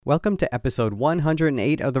Welcome to episode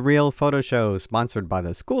 108 of The Real Photo Show, sponsored by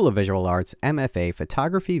the School of Visual Arts MFA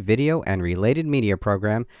Photography, Video, and Related Media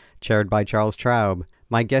program, chaired by Charles Traub.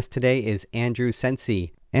 My guest today is Andrew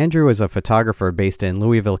Sensi. Andrew is a photographer based in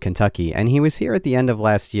Louisville, Kentucky, and he was here at the end of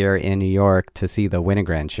last year in New York to see the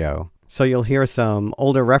Winogrand show. So you'll hear some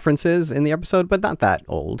older references in the episode, but not that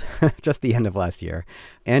old, just the end of last year.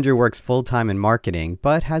 Andrew works full-time in marketing,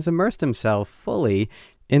 but has immersed himself fully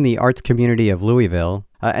in the arts community of Louisville.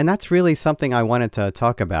 And that's really something I wanted to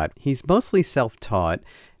talk about. He's mostly self-taught,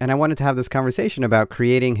 and I wanted to have this conversation about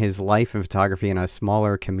creating his life in photography in a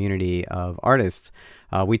smaller community of artists.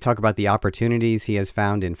 We talk about the opportunities he has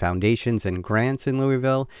found in foundations and grants in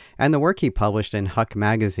Louisville, and the work he published in Huck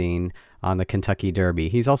Magazine on the Kentucky Derby.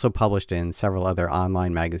 He's also published in several other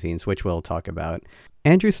online magazines, which we'll talk about.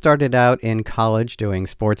 Andrew started out in college doing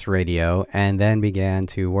sports radio, and then began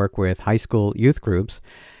to work with high school youth groups.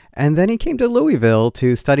 And then he came to Louisville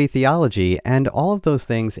to study theology, and all of those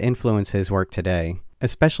things influence his work today,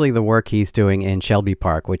 especially the work he's doing in Shelby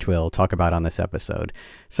Park, which we'll talk about on this episode.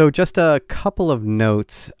 So just a couple of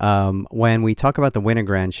notes. When we talk about the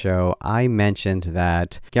Winogrand show, I mentioned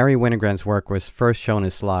that Gary Winogrand's work was first shown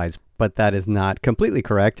as slides, but that is not completely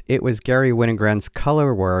correct. It was Gary Winogrand's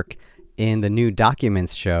color work in the New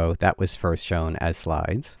Documents show that was first shown as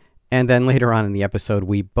slides. And then later on in the episode,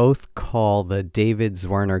 we both call the David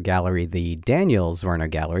Zwirner Gallery the Daniel Zwirner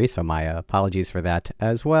Gallery, so my apologies for that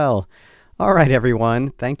as well. All right,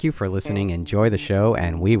 everyone. Thank you for listening. Enjoy the show,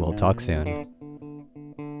 and we will talk soon.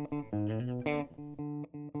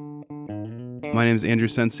 My name is Andrew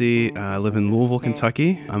Sensi. I live in Louisville,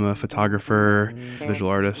 Kentucky. I'm a photographer, visual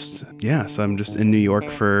artist. Yeah, so I'm just in New York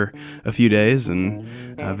for a few days and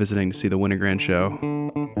visiting to see the Winogrand show.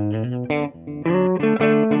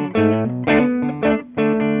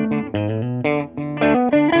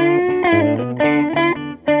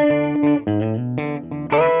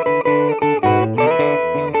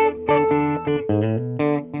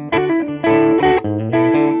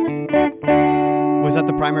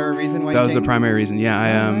 That was the primary reason.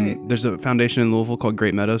 Yeah, there's a foundation in Louisville called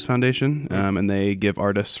Great Meadows Foundation, and they give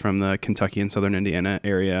artists from the Kentucky and Southern Indiana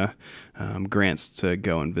area grants to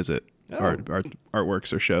go and visit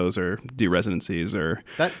artworks or shows or do residencies or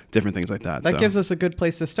different things like that. That gives us a good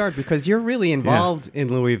place to start because you're really involved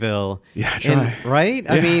in Louisville. Yeah, I try. Right?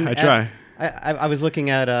 Yeah, I try. I was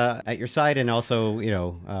looking at your site and also,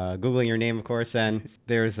 Googling your name, of course, and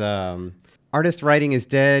there's Artist Writing is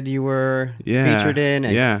Dead you were featured in,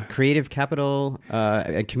 and Creative Capital,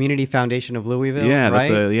 a community foundation of Louisville, right? That's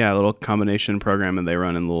a little combination program that they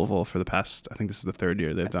run in Louisville for the past, I think this is the third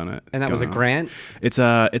year they've done it. And that was a grant? It's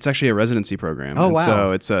actually a residency program. Oh, wow.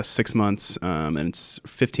 So it's 6 months, and it's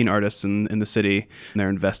 15 artists in the city, and they're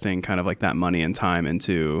investing kind of like that money and time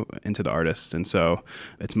into the artists. And so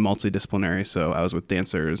it's multidisciplinary. So I was with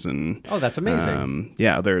dancers and... Oh, that's amazing.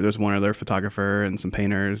 There's one other photographer and some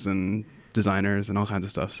painters and designers and all kinds of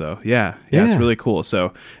stuff. So yeah, it's really cool.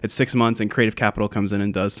 So it's 6 months, and Creative Capital comes in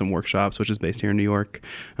and does some workshops, which is based here in New York.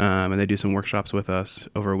 And they do some workshops with us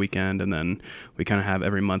over a weekend. And then we kind of have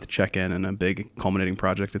every month check-in and a big culminating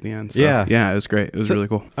project at the end. So, it was great. It was really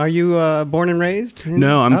cool. Are you born and raised?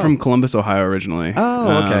 No, I'm from Columbus, Ohio originally.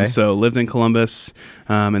 Oh, okay. So lived in Columbus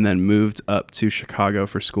and then moved up to Chicago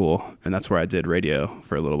for school. And that's where I did radio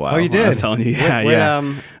for a little while. Oh, you did? I was telling you.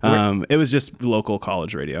 It was just local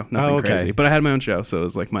college radio. Nothing crazy. But I had my own show, so it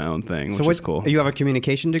was like my own thing, which is cool. You have a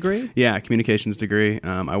communication degree? Yeah, communications degree.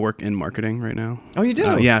 I work in marketing right now. Oh, you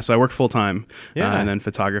do? So I work full time. And then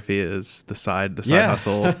photography is the side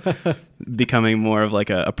hustle, becoming more of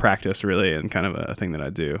like a practice really, and kind of a thing that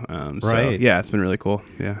I do. Right. So it's been really cool.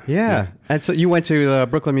 Yeah. And so you went to the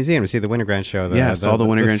Brooklyn Museum to see the Winogrand show. Saw the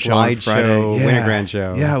Winogrand show on Friday. Winogrand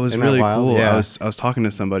show. Yeah, it was really cool. Yeah. I was talking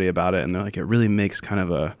to somebody about it, and they're like, it really makes kind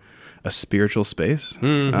of a spiritual space.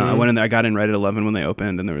 Mm-hmm. I went in there. I got in right at 11 when they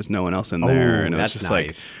opened, and there was no one else in there, and it was just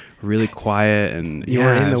nice. Like really quiet. And you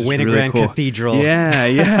were in the Winogrand really cool. Cathedral. Yeah,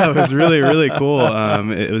 it was really really cool.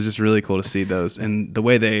 It was just really cool to see those, and the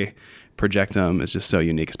way they project them is just so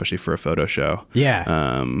unique, especially for a photo show.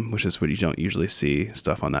 Yeah. Which is what you don't usually see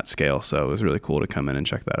stuff on that scale. So it was really cool to come in and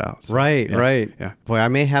check that out. So, right. Yeah. Boy, I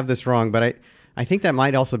may have this wrong, but I think that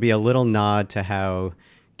might also be a little nod to how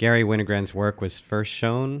Gary Winogrand's work was first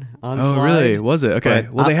shown on Oh, Slide. really? Was it? Okay.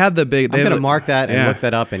 But Well, they had the big... I'm going to mark that and look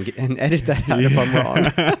that up and edit that out if I'm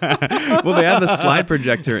wrong. Well, they have the slide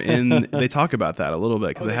projector in... They talk about that a little bit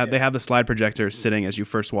because they have the slide projector sitting as you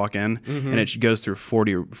first walk in, and it goes through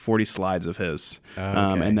 40 slides of his.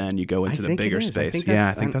 And then you go into the bigger space.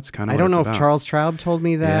 I think that's kind of I don't know if Charles Traub told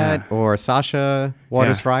me that or Sasha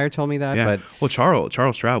Waters Fryer told me that. But well,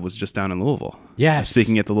 Charles Traub was just down in Louisville. Yes.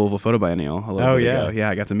 Speaking at the Louisville Photo Biennial a little bit ago. Yeah,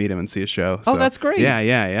 I got to meet him and see his show. Oh, that's great. Yeah.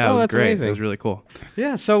 It was great. Amazing. It was really cool.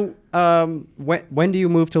 Yeah. So when do you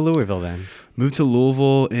move to Louisville then? Moved to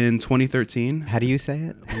Louisville in 2013. How do you say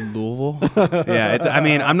it? Louisville. Yeah.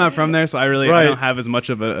 I'm not from there, so I don't have as much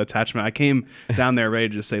of an attachment. I came down there ready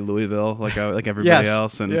to just say Louisville like everybody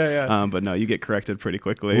else. And, but no, you get corrected pretty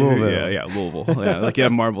quickly. Louisville. Yeah, Louisville. Yeah, like you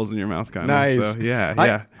have marbles in your mouth kind nice. of. So,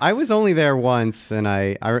 yeah. I was only there once, and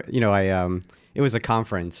it was a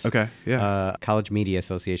conference. Okay. Yeah. College Media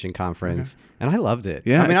Association conference, and I loved it.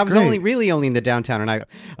 Yeah. I mean, I was great. only in the downtown, and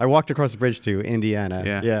I walked across the bridge to Indiana.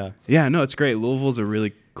 Yeah. Yeah. No, it's great. Louisville's a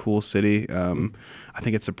really cool city. I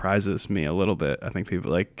think it surprises me a little bit. I think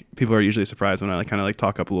people are usually surprised when I kind of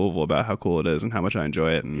talk up Louisville about how cool it is and how much I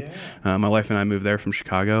enjoy it. And my wife and I moved there from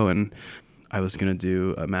Chicago, and I was going to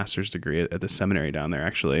do a master's degree at the seminary down there,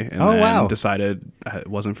 actually. And then decided it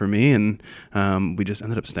wasn't for me. And we just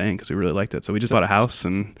ended up staying because we really liked it. So we just bought a house,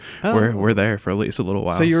 and we're there for at least a little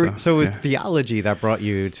while. So it was theology that brought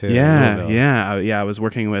you to Louisville. I was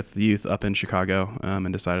working with youth up in Chicago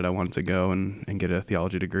and decided I wanted to go and get a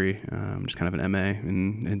theology degree, just kind of an MA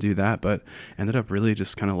and do that. But ended up really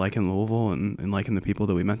just kind of liking Louisville and liking the people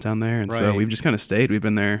that we met down there. And so we've just kind of stayed. We've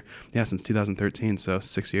been there, since 2013, so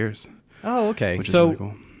 6 years. Oh, okay. Which is so really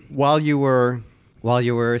cool. while you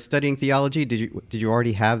were studying theology, did you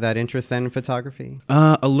already have that interest then in photography?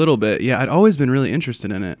 A little bit, yeah. I'd always been really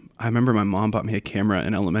interested in it. I remember my mom bought me a camera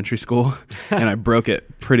in elementary school, and I broke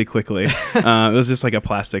it pretty quickly. It was just like a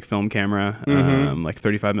plastic film camera, like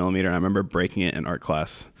 35 millimeter. And I remember breaking it in art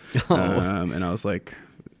class, and I was like,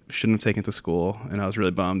 shouldn't have taken it to school, and I was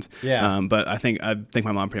really bummed. But I think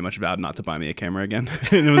my mom pretty much vowed not to buy me a camera again.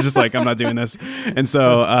 And it was just like, I'm not doing this. And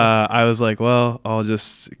so I was like, well, I'll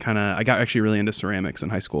just I got actually really into ceramics in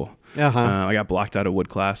high school. I got blocked out of wood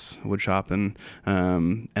shop, and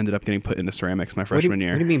ended up getting put into ceramics my freshman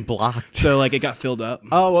year. What do you mean blocked? So it got filled up.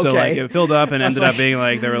 Oh, okay. So it filled up and ended up being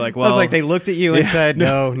they were like, well. I was like, they looked at you and said,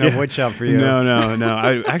 no wood shop for you. No.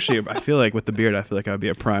 I feel like with the beard, I would be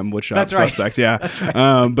a prime wood shop suspect. Yeah. That's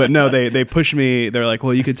right. But no, they pushed me. They're like,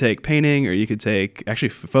 well, you could take painting, or you could take, actually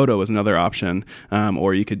photo was another option,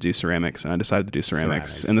 or you could do ceramics. And I decided to do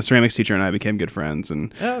ceramics. And the ceramics teacher and I became good friends,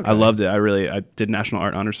 and I loved it. I did National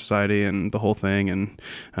Art Honor Society and the whole thing,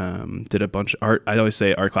 and did a bunch of art. I always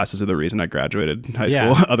say art classes are the reason I graduated high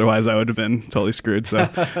school. Otherwise I would have been totally screwed. So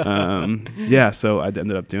so I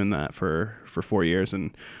ended up doing that for 4 years,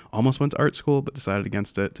 and almost went to art school, but decided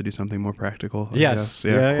against it to do something more practical.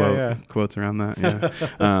 Quotes around that.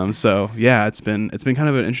 It's been kind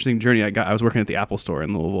of an interesting journey. I was working at the Apple store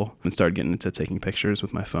in Louisville and started getting into taking pictures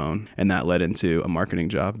with my phone, and that led into a marketing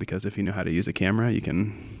job, because if you know how to use a camera, you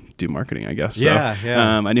can do marketing, I guess.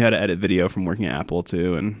 I knew how to edit video from working at Apple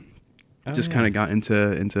too, and kind of got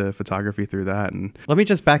into photography through that. And let me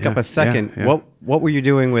just back up a second. What were you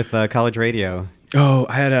doing with college radio? Oh,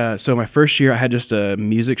 I had so my first year I had just a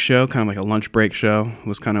music show, kind of like a lunch break show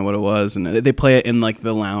was kind of what it was. And they play it in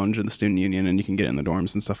the lounge of the student union, and you can get it in the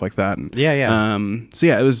dorms and stuff like that. And,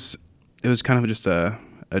 it was kind of just a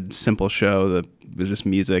simple show that was just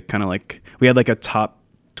music, kind of we had a top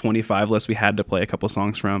 25 list we had to play a couple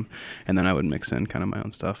songs from, and then I would mix in kind of my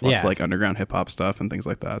own stuff, lots of underground hip hop stuff and things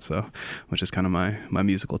like that. So, which is kind of my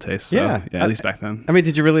musical taste. So, at least back then. I mean,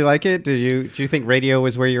 did you really like it? Did you think radio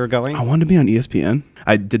was where you were going? I wanted to be on ESPN.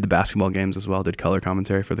 I did the basketball games as well. Did color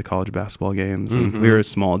commentary for the college basketball games. And we were a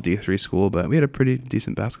small D3 school, but we had a pretty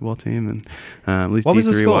decent basketball team, and at least what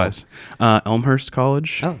D3 was Elmhurst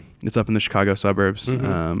College. Oh. It's up in the Chicago suburbs.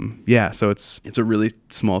 So it's a really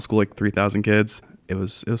small school, 3,000 kids. It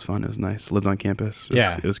was fun. It was nice. Lived on campus.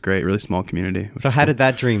 It was great. Really small community. So how did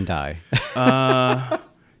that dream die?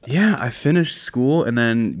 I finished school and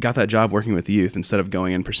then got that job working with youth instead of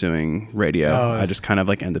going and pursuing radio. I just kind of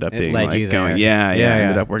ended up being going. I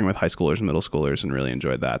ended up working with high schoolers and middle schoolers and really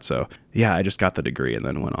enjoyed that. So I just got the degree and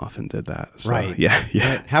then went off and did that. So, right.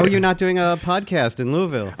 Yeah. How are you not doing a podcast in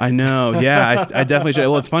Louisville? I know. Yeah, I definitely should.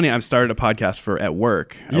 Well, it's funny. I've started a podcast at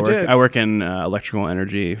work. I work in electrical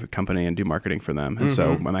energy company and do marketing for them. And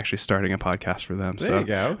so I'm actually starting a podcast for them. There you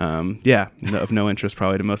go. Of no interest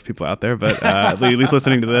probably to most people out there, but at least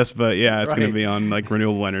listening to this, but yeah, it's going to be on like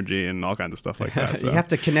renewable energy and all kinds of stuff like that. So. You have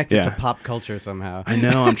to connect it to pop culture somehow. I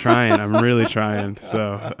know, I'm trying. I'm really trying.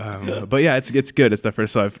 So, but yeah, it's good. It's the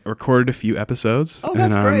first. So I've recorded a few episodes. Oh,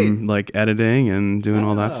 that's great. Like editing and doing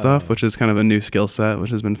all that stuff, which is kind of a new skill set,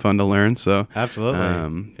 which has been fun to learn. So absolutely.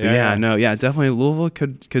 Definitely Louisville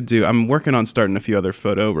could do. I'm working on starting a few other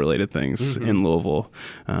photo related things in Louisville,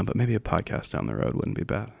 but maybe a podcast down the road wouldn't be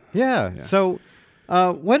bad. Yeah. So,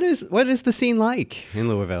 what is the scene like in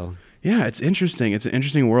Louisville? Yeah, it's interesting. It's an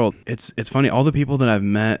interesting world. It's funny. All the people that I've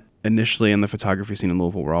met initially in the photography scene in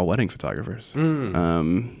Louisville were all wedding photographers.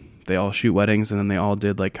 They all shoot weddings, and then they all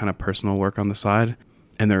did like kind of personal work on the side.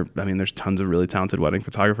 And there's tons of really talented wedding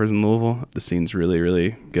photographers in Louisville. The scene's really,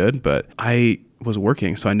 really good. But I was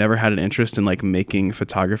working, so I never had an interest in like making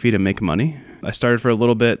photography to make money. I started for a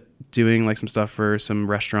little bit doing like some stuff for some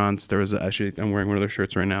restaurants. There was I'm wearing one of their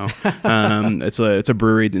shirts right now. It's a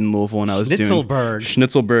brewery in Louisville, and I was doing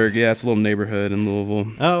Schnitzelberg. Yeah, it's a little neighborhood in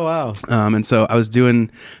Louisville. Oh wow. And so I was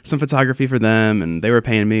doing some photography for them, and they were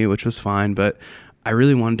paying me, which was fine. But I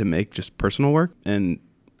really wanted to make just personal work, and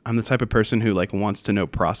I'm the type of person who like wants to know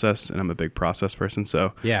process, and I'm a big process person.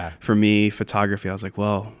 So yeah, for me, photography, I was like,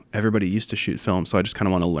 well, everybody used to shoot film, so I just kind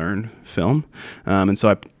of want to learn film. And so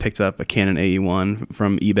I picked up a Canon AE1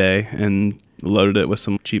 from eBay and loaded it with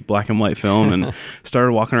some cheap black and white film and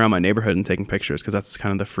started walking around my neighborhood and taking pictures, because that's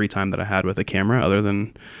kind of the free time that I had with a camera other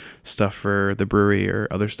than stuff for the brewery or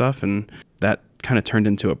other stuff. And that kind of turned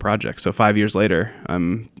into a project. So 5 years later,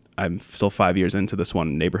 I'm still 5 years into this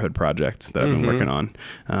one neighborhood project that I've been working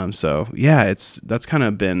on. So yeah, that's kind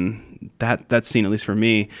of been that scene, at least for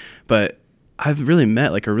me. But I've really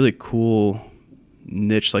met like a really cool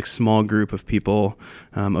niche, like small group of people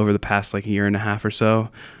over the past like year and a half or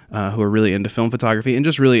so who are really into film photography, and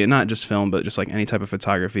just really not just film, but just like any type of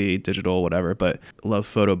photography, digital, whatever, but love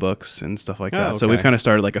photo books and stuff like that. Okay. So we've kind of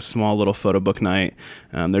started like a small little photo book night.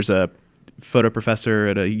 There's a photo professor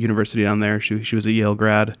at a university down there. She was a Yale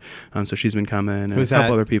grad, so she's been coming. And Who's a couple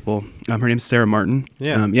that? Other people. Her name's Sarah Martin.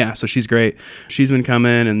 Yeah. So she's great. She's been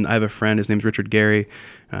coming, and I have a friend. His name's Richard Gary.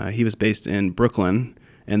 He was based in Brooklyn,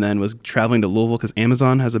 and then was traveling to Louisville because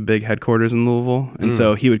Amazon has a big headquarters in Louisville. And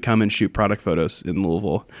so he would come and shoot product photos in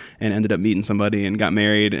Louisville, and ended up meeting somebody and got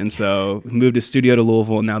married. And so moved his studio to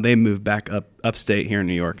Louisville, and now they moved back upstate here in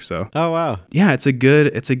New York. So oh wow. Yeah, it's a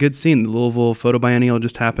good scene. The Louisville Photo Biennial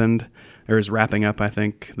just happened, or is wrapping up, I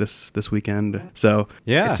think, this weekend. So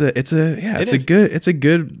yeah, it's a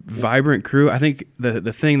good vibrant crew. I think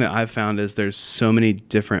the thing that I've found is there's so many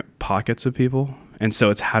different pockets of people, and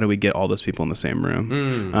so it's how do we get all those people in the same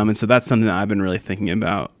room? And so that's something that I've been really thinking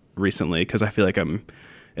about recently, because I feel like I'm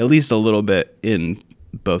at least a little bit in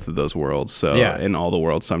both of those worlds, so in all the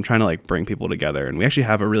worlds. So I'm trying to like bring people together, and we actually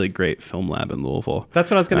have a really great film lab in Louisville.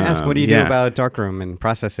 That's what I was going to ask. What do you do about darkroom and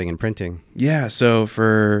processing and printing? Yeah, so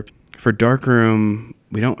for darkroom,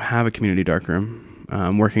 we don't have a community darkroom.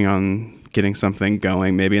 I'm working on getting something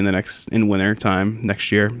going maybe in winter time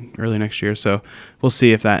early next year. So we'll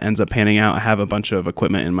see if that ends up panning out. I have a bunch of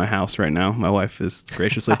equipment in my house right now. My wife has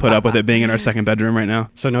graciously put up with it being in our second bedroom right now.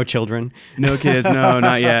 So no children? No kids. No,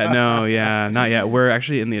 not yet. No, yeah, not yet. We're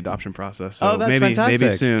actually in the adoption process. So that's fantastic.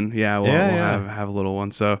 Maybe soon. Yeah, we'll have a little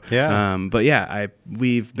one. So but yeah,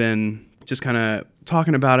 we've been just kind of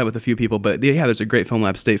talking about it with a few people, but yeah, there's a great film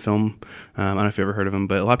lab, State Film. I don't know if you've ever heard of them,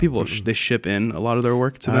 but a lot of people they ship in a lot of their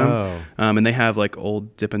work to them, and they have like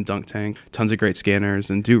old dip and dunk tank, tons of great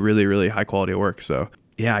scanners, and do really, really high quality work. So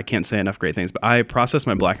yeah, I can't say enough great things, but I process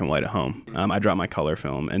my black and white at home. I drop my color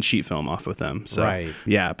film and sheet film off with them. So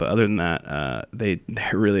yeah, but other than that, they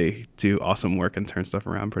really do awesome work and turn stuff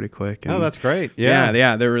around pretty quick. And that's great.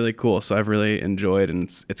 Yeah, they're really cool. So I've really enjoyed, and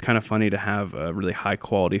it's kind of funny to have a really high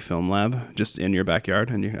quality film lab just in your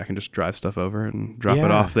backyard, and I can just drive stuff over and drop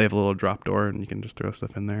it off. They have a little drop door, and you can just throw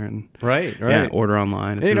stuff in there and order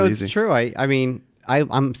online. It's really easy. It's true. I mean,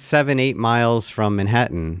 I'm 7-8 miles from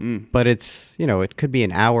Manhattan, but it's, it could be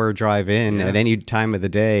an hour drive in at any time of the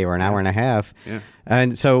day, or an hour and a half. Yeah.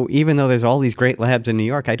 And so even though there's all these great labs in New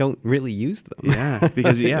York, I don't really use them.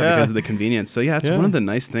 Because of the convenience. So it's one of the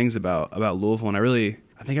nice things about Louisville. And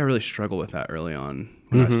I think I really struggled with that early on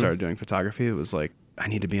when I started doing photography. It was like, I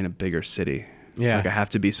need to be in a bigger city. Yeah. Like I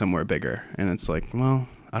have to be somewhere bigger. And it's like, well,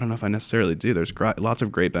 I don't know if I necessarily do. There's lots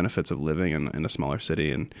of great benefits of living in a smaller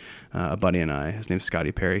city. And a buddy and I, his name's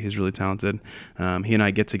Scotty Perry, he's really talented. He and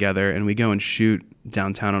I get together and we go and shoot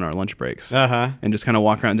downtown on our lunch breaks, and just kind of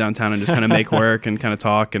walk around downtown and just kind of make work and kind of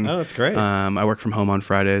talk. And that's great. I work from home on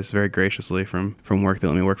Fridays, very graciously from work. They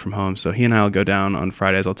let me work from home. So he and I will go down on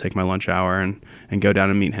Fridays. I'll take my lunch hour and go down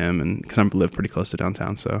and meet him, and because I live pretty close to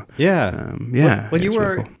downtown. So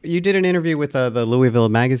well, you did an interview with the Louisville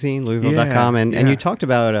magazine, Louisville.com, and you talked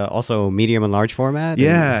about also medium and large format.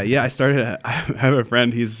 I started. I have a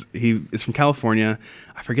friend. He is from California.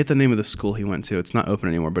 I forget the name of the school he went to. It's not open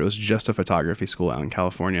anymore, but it was just a photography school out in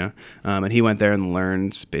California. And he went there and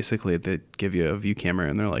learned, basically, they give you a view camera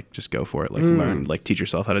and they're like, just go for it. Like learn, like teach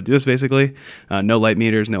yourself how to do this, basically. No light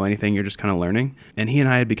meters, no anything. You're just kind of learning. And he and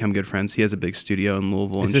I had become good friends. He has a big studio in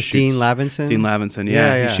Louisville. Is this Dean Lavinson? Dean Lavinson,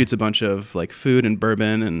 yeah. He shoots a bunch of like food and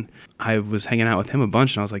bourbon. And I was hanging out with him a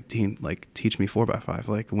bunch and I was like, Dean, like teach me 4x5.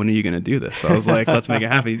 Like, when are you going to do this? So I was like, let's make it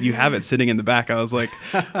happen. You have it sitting in the back. I was like,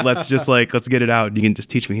 let's get it out. You can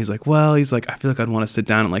just teach me. He's like, I feel like I'd want to sit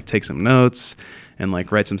down and like take some notes and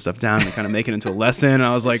like write some stuff down and kind of make it into a lesson. And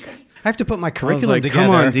I was like, I have to put my curriculum together. Come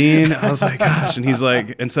on, Dean. I was like, gosh. And he's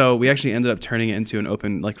like, and so we actually ended up turning it into an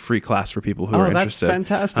open, like free class for people who are interested. That's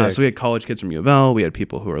fantastic. So we had college kids from U of L. We had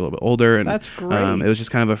people who were a little bit older. And that's great. It was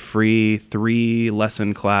just kind of a free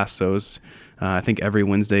 3-lesson class. So it was, I think every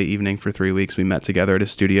Wednesday evening for 3 weeks, we met together at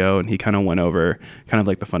his studio, and he kind of went over kind of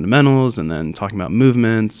like the fundamentals and then talking about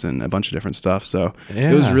movements and a bunch of different stuff. So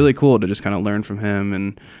it was really cool to just kind of learn from him.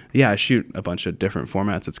 And I shoot a bunch of different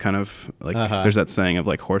formats. It's kind of like there's that saying of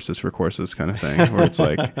like horses for courses kind of thing, where it's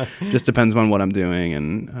like just depends on what I'm doing.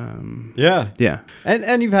 And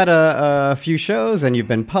and you've had a few shows and you've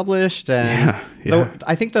been published. And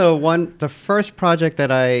I think the first project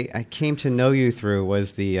that I came to know you through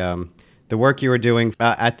was the work you were doing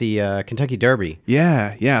at the Kentucky Derby.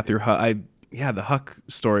 Through the Huck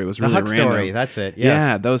story was really random. The Huck story, that's it. Yes.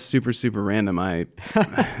 Yeah, that was super, super random. I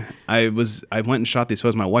went and shot these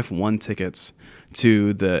photos. My wife won tickets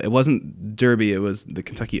to it wasn't Derby, it was the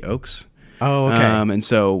Kentucky Oaks. Oh, okay. And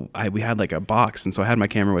so we had like a box, and so I had my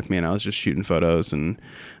camera with me, and I was just shooting photos. And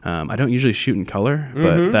I don't usually shoot in color,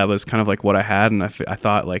 but that was kind of like what I had, and I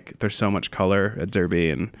thought like there's so much color at Derby,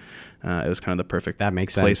 and it was kind of the perfect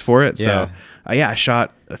place for it. Yeah. So I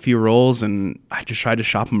shot a few rolls, and I just tried to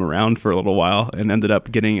shop them around for a little while, and ended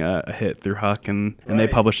up getting a hit through Huck, and they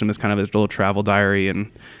published them as kind of his little travel diary.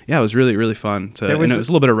 And it was really, really fun. And it was a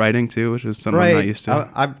little bit of writing too, which is something I'm not used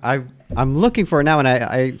to. I'm looking for it now, and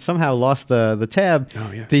I somehow lost the tab.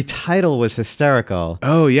 Oh, yeah. The title was hysterical.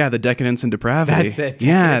 Oh, yeah, The Decadence and Depravity. That's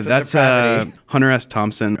it. That's Hunter S.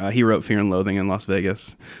 Thompson. He wrote Fear and Loathing in Las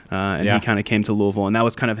Vegas, and he kind of came to Louisville, and that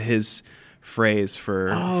was kind of his phrase for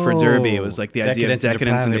Derby. It was like the idea of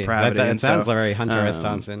decadence and depravity. That sounds very Hunter S.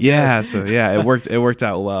 Thompson. It worked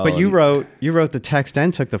out well. But you wrote the text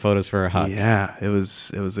and took the photos for Huck. Yeah, it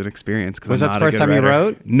was an experience. Was that the first time you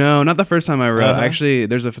wrote? No, not the first time I wrote. Actually,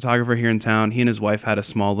 there's a photographer here in town. He and his wife had a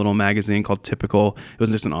small little magazine called Typical. It was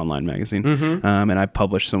just an online magazine, and I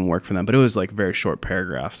published some work for them. But it was like very short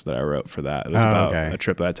paragraphs that I wrote for that. It was about a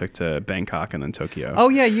trip that I took to Bangkok and then Tokyo. Oh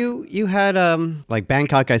yeah, you had like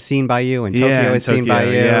Bangkok as seen by you and Tokyo is seen by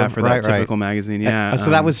you. Yeah, for that Typical magazine. Yeah.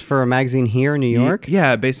 So that was for a magazine here in New York?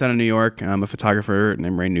 Yeah, based out of New York. A photographer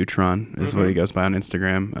named Ray Neutron is what he goes by on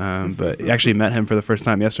Instagram. But I actually met him for the first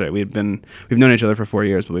time yesterday. We've known each other for 4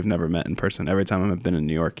 years, but we've never met in person. Every time I've been in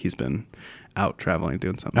New York, he's been out traveling,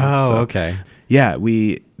 doing something. Oh, okay. Yeah,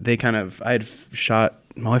 I had shot.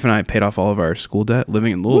 My wife and I paid off all of our school debt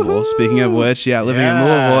living in Louisville. Woo-hoo! Speaking of which, living in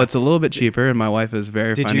Louisville, it's a little bit cheaper, and my wife is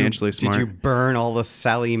very financially smart. Did you burn all the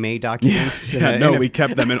Sallie Mae documents? We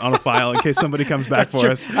kept them on a file in case somebody comes back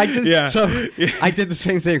for us. I did the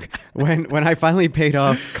same thing when I finally paid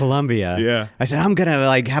off Columbia. Yeah. I said, I'm gonna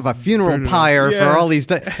like have a funeral pyre for all these,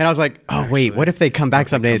 and I was like, oh wait, what if they come back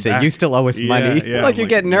someday and say you still owe us money? Like you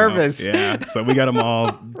get nervous. No. Yeah. So we got them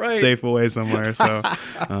all safe away somewhere. So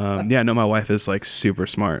my wife is like super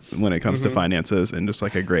smart when it comes to finances and just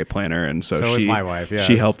like a great planner, and so is my wife. Yes.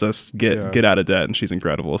 She helped us get out of debt, and she's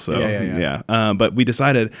incredible. So but we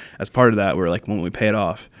decided as part of that, we're like, when we pay it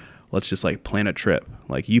off, let's just like plan a trip.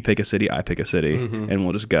 Like you pick a city, I pick a city, and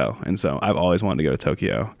we'll just go. And so I've always wanted to go to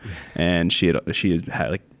Tokyo, and she had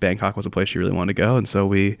like Bangkok was a place she really wanted to go, and so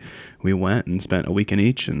we went and spent a week in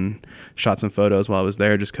each and shot some photos while I was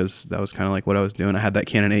there, just because that was kind of like what I was doing. I had that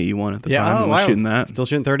Canon AE1 at the time. I was shooting that. Still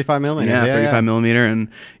shooting 35 millimeter. Yeah, 35 millimeter, and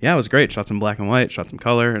it was great. Shot some black and white, shot some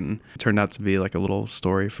color, and it turned out to be like a little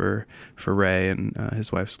story for Ray and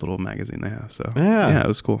his wife's little magazine they have. So it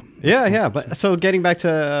was cool. Yeah. But so getting back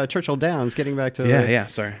to Churchill Downs, Yeah,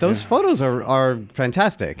 sorry. Those photos are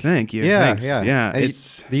fantastic. Thank you. Yeah, Thanks. yeah. Yeah,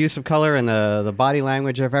 It's the use of color and the body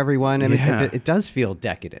language of everyone. I mean, it does feel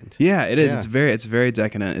decadent. Yeah, it is. Yeah. It's very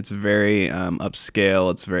decadent. It's very upscale.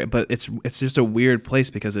 But it's just a weird place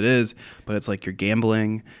because it is. But it's like you're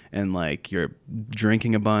gambling and like you're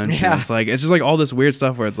drinking a bunch. Yeah. And it's just like all this weird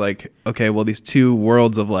stuff where it's like, okay, well, these two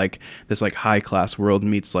worlds of like this like high class world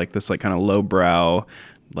meets like this like kind of lowbrow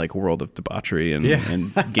like world of debauchery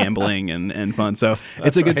and gambling and fun. So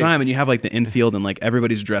it's a good time, and you have like the infield and like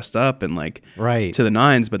everybody's dressed up and like to the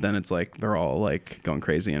nines, but then it's like they're all like going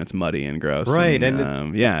crazy and it's muddy and gross. Right.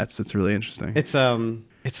 And it's really interesting.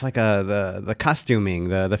 It's like the costuming,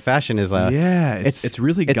 the fashion is it's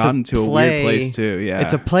really gotten to a weird place too. Yeah,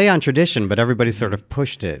 it's a play on tradition, but everybody's sort of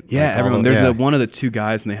pushed it. Yeah, like, everyone. There's one of the two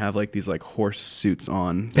guys, and they have like these like horse suits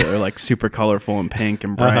on that are like super colorful and pink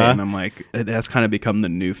and bright. And I'm like, that's kind of become the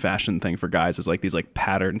new fashion thing for guys. Is like these like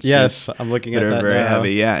patterned suits. Yes, I'm looking at that are very now.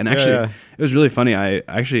 heavy. Yeah, and actually, it was really funny.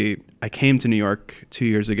 I came to New York 2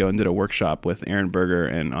 years ago and did a workshop with Aaron Berger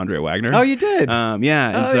and Andrea Wagner. Oh, you did?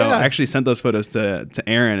 Yeah, and I actually sent those photos to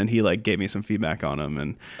Aaron, and he like gave me some feedback on them,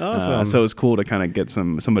 and awesome. So it was cool to kind of get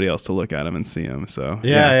somebody else to look at them and see them. So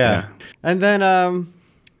yeah. And then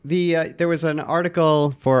there was an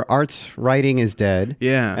article for Art's Writing is Dead.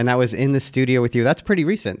 Yeah. And that was in the studio with you. That's pretty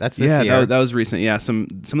recent. That's this year. Yeah, that was recent. Yeah, some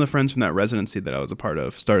of the friends from that residency that I was a part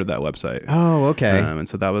of started that website. Oh, okay. And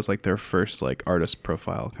so that was like their first like artist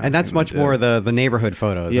profile. And that's much more the neighborhood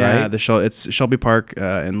photos, right? Yeah, it's Shelby Park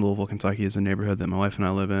in Louisville, Kentucky is a neighborhood that my wife and I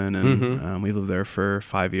live in. And we lived there for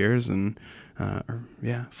 5 years and,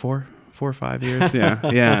 4 or 5 years. Yeah.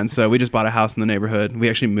 And so we just bought a house in the neighborhood. We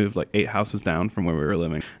actually moved like 8 houses down from where we were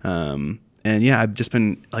living. And yeah, I've just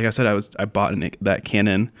been, like I said, I bought that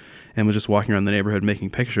Canon and was just walking around the neighborhood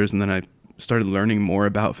making pictures. And then I started learning more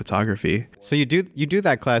about photography. So you do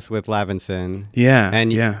that class with Lavinson. Yeah.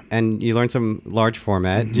 And you learn some large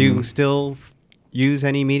format. Mm-hmm. Do you still use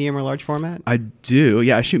any medium or large format? I do.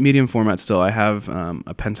 Yeah, I shoot medium format still. I have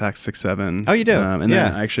a Pentax 6.7. Oh, you do? And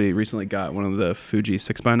then I actually recently got one of the Fuji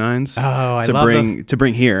 6x9s. Oh, I love to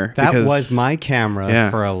bring here. That was my camera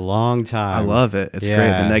for a long time. I love it. It's great.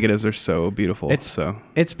 The negatives are so beautiful.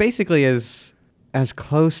 It's basically as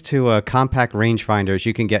close to a compact rangefinder as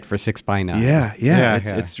you can get for 6x9. Yeah.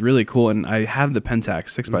 It's really cool. And I have the Pentax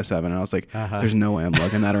 6x7, and I was like, there's no way I'm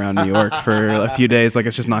lugging that around New York for a few days. Like,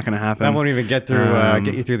 it's just not going to happen. That won't even get through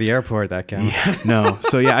get you through the airport, that camera. Yeah, no.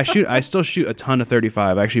 So yeah, I still shoot a ton of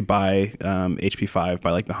 35. I actually buy HP5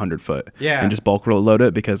 by like the 100 foot. Yeah. And just bulk load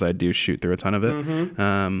it because I do shoot through a ton of it.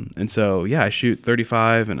 Mm-hmm. And so yeah, I shoot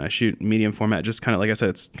 35 and I shoot medium format. Just kind of, like I said,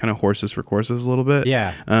 it's kind of horses for courses a little bit.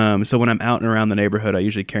 Yeah. So when I'm out and around the neighborhood, I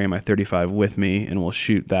usually carry my 35 with me and we'll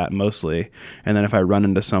shoot that mostly. And then if I run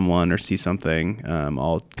into someone or see something,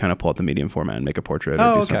 I'll kind of pull out the medium format and make a portrait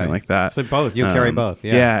or do something like that. So both, you carry both.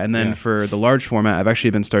 Yeah. And then for the large format, I've actually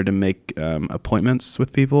been starting to make appointments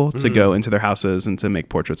with people to go into their houses and to make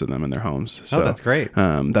portraits of them in their homes. So, that's great.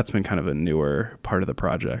 That's been kind of a newer part of the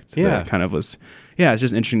project. Yeah. That kind of was, it's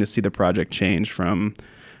just interesting to see the project change from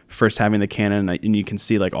first having the Canon, and you can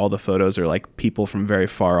see like all the photos are like people from very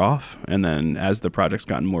far off, and then as the project's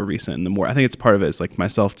gotten more recent, and the more I think it's part of it is like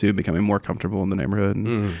myself too becoming more comfortable in the neighborhood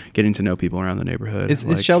and getting to know people around the neighborhood.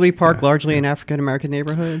 Is Shelby Park largely an African American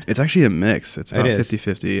neighborhood? It's actually a mix. It's about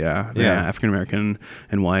 50-50. Yeah, African American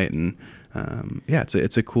and white, and it's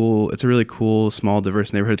a really cool small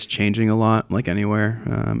diverse neighborhood. It's changing a lot, like anywhere.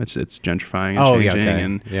 It's gentrifying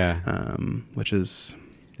and changing, which is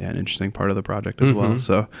an interesting part of the project as well.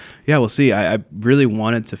 So we'll see. I really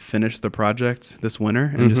wanted to finish the project this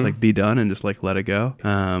winter and just like be done and just like let it go.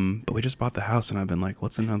 But we just bought the house and I've been like,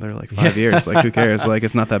 what's another like 5 years? Like, who cares? Like,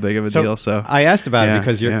 it's not that big of a deal. So I asked about it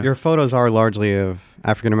because your photos are largely of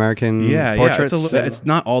African American portraits. It's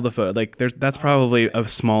not all the photos. Like that's probably a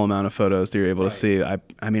small amount of photos that you're able to see.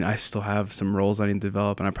 I mean, I still have some roles I need to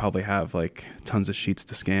develop, and I probably have like tons of sheets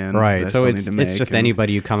to scan. Right. So it's just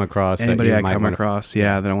anybody you come across. Anybody I come across,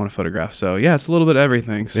 that I want to photograph. So it's a little bit of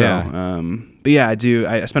everything. So but I do.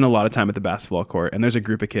 I spend a lot of time at the basketball court, and there's a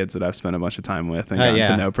group of kids that I've spent a bunch of time with and gotten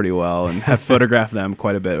to know pretty well, and have photographed them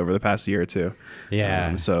quite a bit over the past year or two.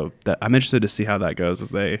 Yeah. So I'm interested to see how that goes as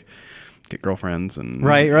they get girlfriends and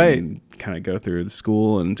and kind of go through the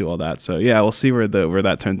school and do all that. So we'll see where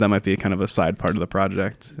that turns. That might be kind of a side part of the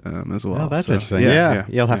project as well. Oh, that's interesting.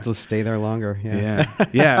 You'll have to stay there longer. Yeah.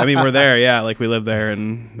 I mean, we're there. Yeah, like we live there,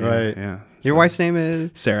 and Yeah. Your wife's name is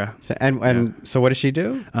Sarah. And so what does she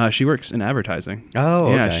do? She works in advertising. Oh,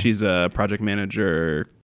 okay. Yeah, she's a project manager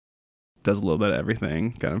does a little bit of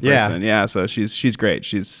everything kind of Yeah. person. Yeah. So she's great.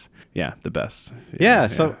 She's the best. Yeah.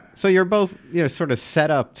 So you're both, sort of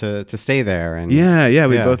set up to stay there. And Yeah.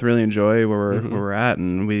 We Yeah. both really enjoy where we're at,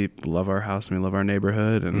 and we love our house and we love our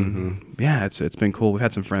neighborhood. And it's been cool. We've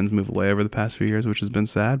had some friends move away over the past few years, which has been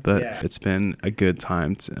sad, but it's been a good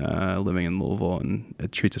time living in Louisville, and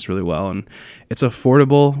it treats us really well. And it's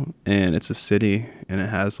affordable, and it's a city, and it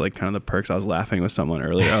has like kind of the perks. I was laughing with someone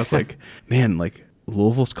earlier. I was like, man, like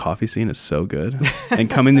Louisville's coffee scene is so good, and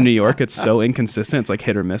coming to New York, it's so inconsistent. It's like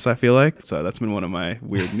hit or miss, I feel like. So that's been one of my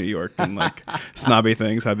weird New York and like snobby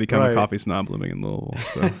things. I've become a coffee snob living in Louisville.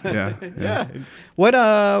 So yeah.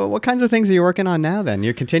 What kinds of things are you working on now then?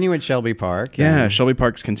 You're continuing at Shelby Park. Yeah, Shelby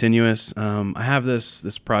Park's continuous. I have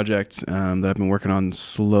this project that I've been working on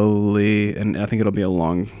slowly, and I think it'll be a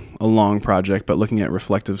long project, but looking at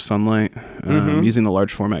reflective sunlight, using the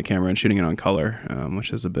large format camera and shooting it on color,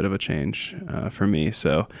 which is a bit of a change for me.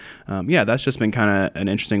 So that's just been kind of an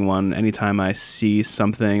interesting one. Anytime I see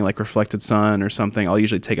something like reflected sun or something, I'll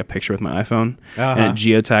usually take a picture with my iPhone and it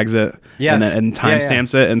geotags it and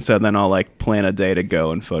timestamps it. And so then I'll like plan a day to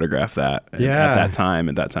go and photograph that at that time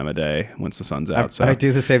of day once the sun's out. I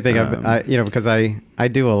do the same thing. Because I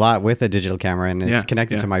do a lot with a digital camera, and it's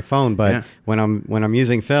connected to my phone. But when I'm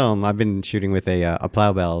using film, I've been shooting with a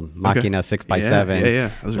Plaubel Machina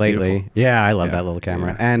 6x7 lately. Beautiful. Yeah, I love that little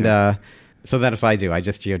camera. And so that's what I do. I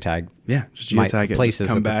just geotag. Yeah, just geotag it. Places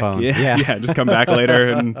come with back. the phone. Yeah, just come back later,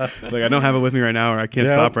 and like I don't have it with me right now, or I can't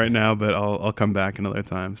stop right now, but I'll come back another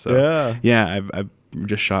time. So I've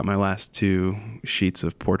just shot my last 2 sheets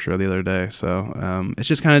of portrait the other day. So it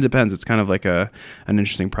just kind of depends. It's kind of like an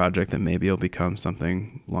interesting project that maybe will become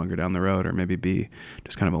something longer down the road, or maybe be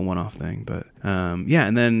just kind of a one-off thing. But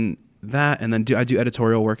and then I do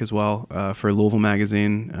editorial work as well for Louisville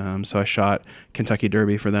Magazine. So I shot Kentucky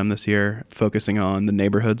Derby for them this year, focusing on the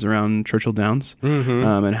neighborhoods around Churchill Downs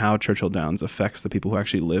and how Churchill Downs affects the people who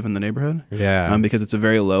actually live in the neighborhood. Yeah. Because it's a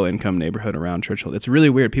very low income neighborhood around Churchill. It's really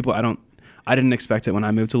weird. I didn't expect it when I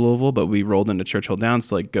moved to Louisville, but we rolled into Churchill Downs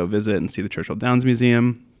to like go visit and see the Churchill Downs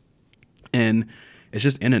Museum, and it's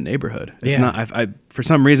just in a neighborhood. It's not. I for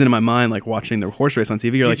some reason in my mind, like watching the horse race on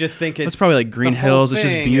TV, you're like, just think it's probably like Green Hills. It's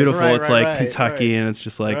just beautiful. It's like Kentucky, right. and it's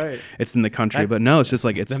just like it's in the country. But no, it's just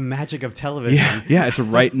like it's the magic of television. Yeah. It's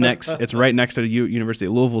right next. It's right next to the University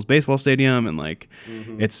of Louisville's baseball stadium, and like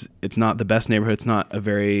it's not the best neighborhood. It's not a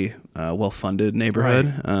very well funded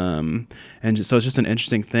neighborhood. So it's just an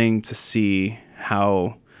interesting thing to see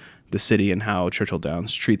how the city and how Churchill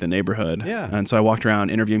Downs treat the neighborhood. Yeah. And so I walked around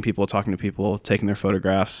interviewing people, talking to people, taking their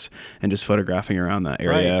photographs, and just photographing around that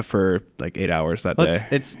area for like 8 hours that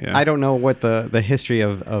day. I don't know what the history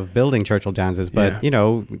of building Churchill Downs is, but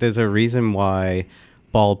there's a reason why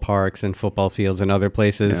ballparks and football fields and other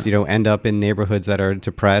places, end up in neighborhoods that are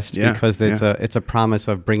depressed because it's a promise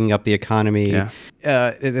of bringing up the economy.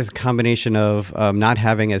 There's a combination of not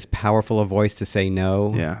having as powerful a voice to say no.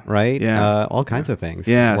 Right. All kinds of things.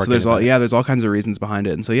 So there's all kinds of reasons behind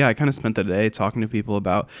it. And so I kind of spent the day talking to people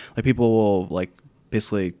about, like, people will like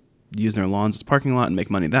basically use their lawns as parking lot and make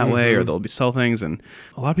money that way, or they'll sell things. And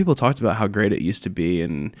a lot of people talked about how great it used to be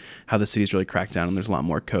and how the city's really cracked down, and there's a lot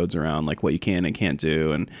more codes around like what you can and can't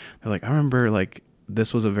do. And they're like, I remember like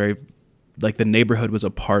this was a very, like, the neighborhood was a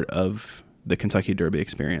part of the Kentucky Derby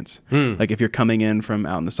experience. Like if you're coming in from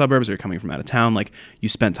out in the suburbs or you're coming from out of town, like you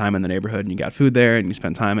spent time in the neighborhood and you got food there and you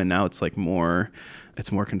spent time, and now it's like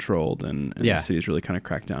it's more controlled, and the city's really kind of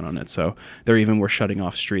cracked down on it. So there even were shutting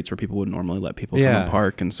off streets where people would normally let people come and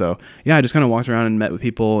park. And so, I just kind of walked around and met with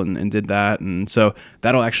people and did that. And so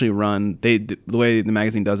that'll actually run, the way the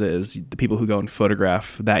magazine does it is the people who go and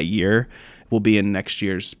photograph that year will be in next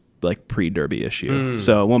year's like pre-Derby issue.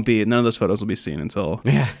 So it won't be, none of those photos will be seen until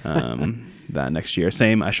that next year.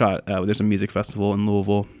 Same, I shot, there's a music festival in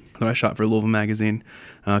Louisville that I shot for Louisville Magazine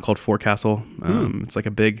called Forecastle. It's like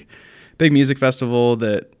a big music festival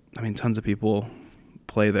that, I mean, tons of people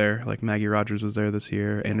play there. Like Maggie Rogers was there this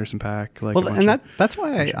year, Anderson .Paak. Like, that's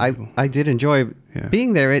why I did enjoy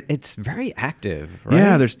being there. It's very active, right?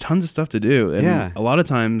 Yeah, there's tons of stuff to do. And a lot of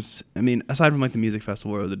times, I mean, aside from like the music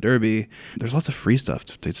festival or the Derby, there's lots of free stuff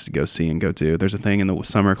to go see and go do. There's a thing in the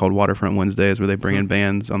summer called Waterfront Wednesdays where they bring in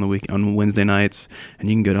bands on Wednesday nights, and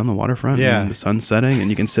you can go down the waterfront and the sun's setting, and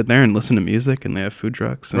you can sit there and listen to music, and they have food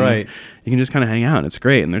trucks. And you can just kind of hang out. It's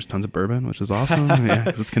great. And there's tons of bourbon, which is awesome.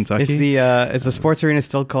 Because it's Kentucky. Is the sports arena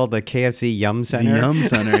still called the KFC Yum Center? The Yum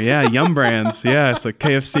Center, Yum Brands. So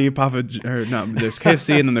KFC, there's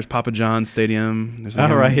KFC, and then there's Papa John's Stadium. There's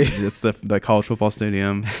it's the college football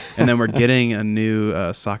stadium, and then we're getting a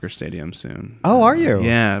new soccer stadium soon. Oh, are you?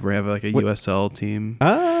 Yeah, we have like a USL team.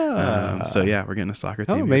 So yeah, we're getting a soccer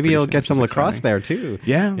team. Oh, maybe you'll get some lacrosse exciting. there too.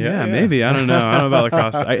 Yeah, maybe. I don't know. I don't know about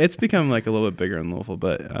lacrosse. It's become like a little bit bigger in Louisville,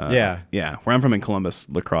 but yeah. Where I'm from in Columbus,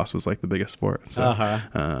 lacrosse was like the biggest sport. So,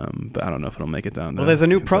 but I don't know if it'll make it down. Well, there's a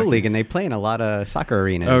new pro league, and they play in a lot of soccer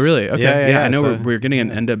arenas. Oh, really? Okay. Yeah, I know so, we're getting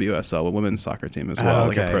an NWSL, a women's soccer team as well,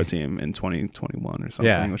 like a pro team in 2021 or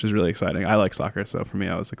something, which is really exciting. I like soccer, so for me,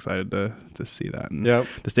 I was excited to see that. And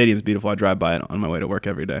the stadium's beautiful. I drive by it on my way to work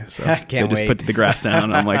every day. So they just put the grass down,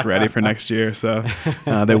 and I'm like ready for next year. So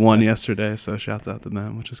they won yesterday, so shouts out to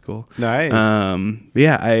them, which is cool. Nice.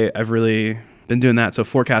 I've really been doing that. So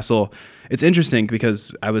Forecastle, it's interesting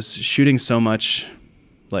because I was shooting so much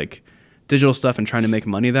like digital stuff and trying to make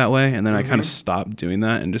money that way, and then I kind of stopped doing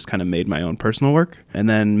that and just kind of made my own personal work, and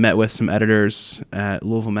then met with some editors at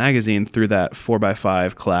Louisville Magazine through that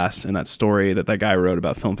 4x5 class and that story that guy wrote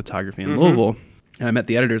about film photography in Louisville. And I met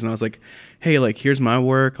the editors, and I was like, hey, like, here's my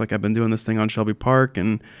work. Like, I've been doing this thing on Shelby Park,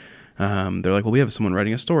 and they're like, well, we have someone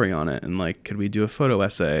writing a story on it, and like, could we do a photo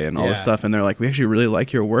essay and all this stuff? And they're like, we actually really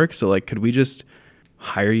like your work, so like, could we just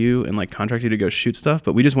hire you and like contract you to go shoot stuff,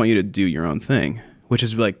 but we just want you to do your own thing, which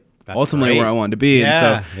is like ultimately where I wanted to be. And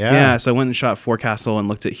so I went and shot Forecastle and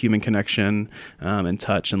looked at Human Connection and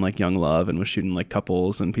Touch and like Young Love, and was shooting like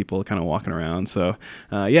couples and people kind of walking around. So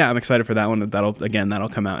I'm excited for that one. That'll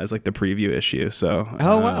come out as like the preview issue. So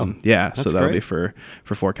That's so that'll great. be for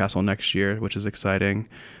Forecastle next year, which is exciting.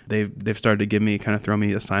 They've started to give me throw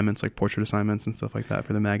me assignments, like portrait assignments and stuff like that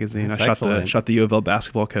for the magazine. That's I shot the U of L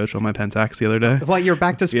basketball coach on my Pentax the other day. What, you're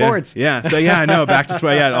back to sports? Yeah. So I know, back to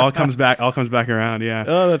sport. Yeah, it all comes back around. Yeah.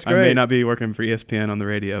 Oh, that's great. I may not be working for ESPN on the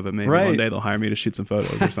radio, but maybe one day they'll hire me to shoot some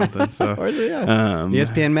photos or something. So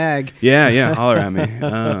ESPN Mag. Yeah, holler at me.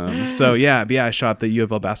 I shot the U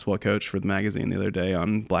of L basketball coach for the magazine the other day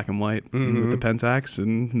on black and white with the Pentax,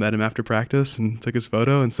 and met him after practice and took his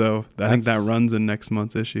photo. And so I think that runs in next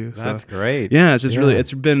month's issue. That's great. Yeah, it's just really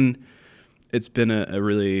it's been a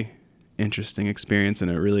really interesting experience,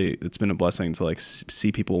 and it's been a blessing to like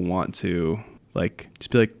see people want to like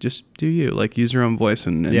just do you, like use your own voice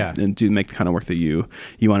and do make the kind of work that you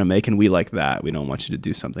want to make, and we like that. We don't want you to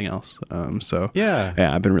do something else. I've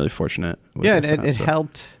been really fortunate. It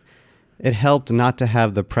helped not to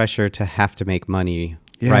have the pressure to have to make money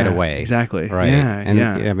right away. Exactly. Right.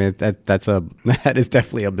 I mean, that is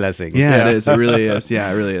definitely a blessing. Yeah, it is. It really is.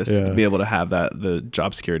 Yeah, it really is to be able to have the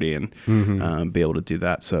job security and be able to do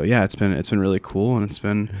that. So it's been really cool, and it's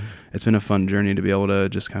been a fun journey to be able to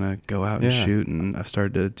just kind of go out and shoot. And I've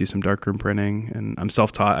started to do some darkroom printing, and I'm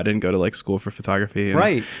self-taught. I didn't go to like school for photography. And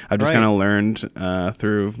I've just kind of learned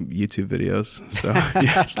through YouTube videos. So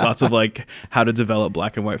just lots of like how to develop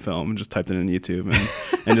black and white film, and just typed it in YouTube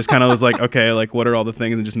and just kind of was like, okay, like what are all the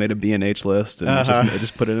things, and just made a B&H list and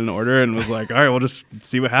just put it in order, and was like, all right, we'll just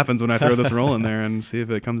see what happens when I throw this roll in there and see if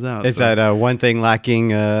it comes out. Is that one thing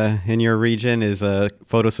lacking in your region is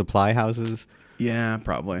photo supply houses? Yeah,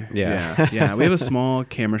 probably. Yeah. We have a small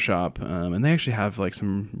camera shop, and they actually have like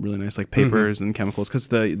some really nice like papers and chemicals, because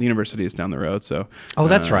the university is down the road. So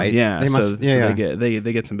that's right. Yeah,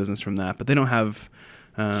 they get some business from that, but they don't have.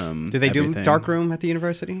 Do they do darkroom at the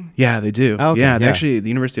university? Yeah, they do. Oh, okay. Actually, the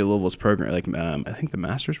University of Louisville's program, like I think the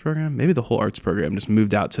master's program, maybe the whole arts program, just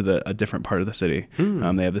moved out to a different part of the city.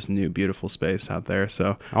 They have this new beautiful space out there.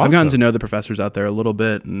 So I've gotten to know the professors out there a little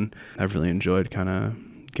bit, and I've really enjoyed kind of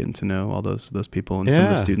getting to know all those people and some of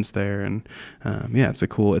the students there. And it's a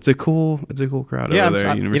cool crowd over there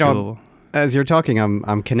at University of Louisville. As you're talking,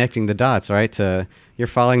 I'm connecting the dots, right? You're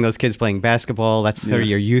following those kids playing basketball. That's sort of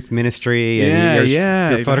your youth ministry, and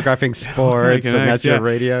you're photographing sports, and that's your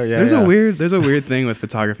radio. Yeah, there's a weird thing with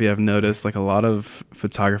photography. I've noticed like a lot of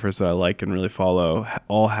photographers that I like and really follow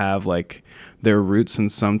all have like their roots in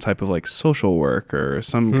some type of like social work or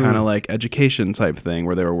some kind of like education type thing,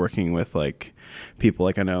 where they were working with like people.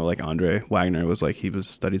 Like I know like Andre Wagner was like, he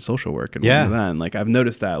studied social work and that. And like I've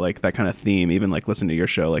noticed that like that kind of theme, even like listening to your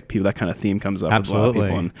show, like that kind of theme comes up with a lot of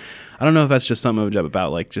people. And I don't know if that's just something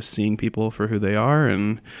about like just seeing people for who they are,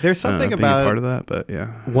 and there's something being about a part of that, but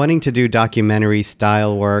wanting to do documentary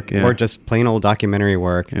style work or just plain old documentary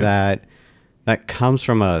work that comes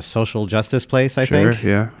from a social justice place, I think.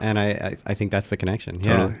 Yeah. And I think that's the connection.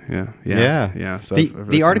 Totally. Yeah. So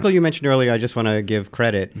the article you mentioned earlier, I just want to give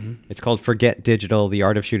credit. It's called Forget Digital, The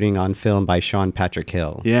Art of Shooting on Film by Sean Patrick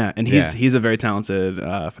Hill. Yeah. And he's a very talented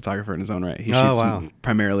photographer in his own right. He shoots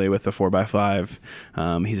primarily with the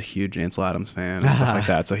 4x5. He's a huge Ansel Adams fan and stuff like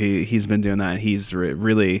that. So he's been doing that, and he's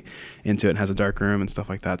really into it and has a dark room and stuff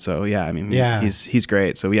like that. So he's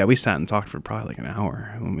great. So we sat and talked for probably like an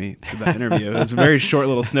hour when we did that interview. It was a very short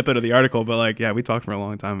little snippet of the article, but like, yeah, we talked for a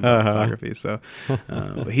long time about photography. So,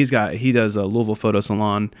 but he does a Louisville Photo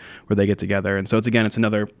Salon where they get together. And so it's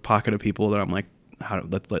another pocket of people that I'm like,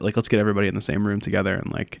 let's get everybody in the same room together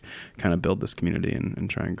and like kind of build this community and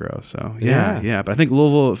try and grow. So yeah. But I think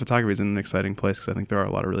Louisville photography is in an exciting place because I think there are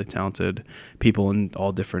a lot of really talented people in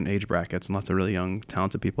all different age brackets and lots of really young,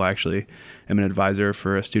 talented people. I actually am an advisor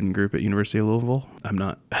for a student group at University of Louisville. I'm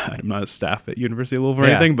not a staff at University of Louisville or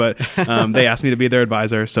anything, but they asked me to be their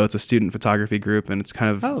advisor. So it's a student photography group, and it's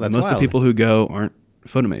kind of most of the people who go aren't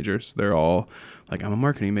photo majors. They're all like, I'm a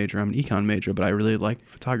marketing major, I'm an econ major, but I really like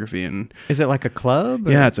photography. And is it like a club?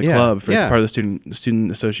 Yeah, it's a club. It's part of the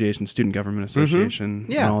student association, student government association,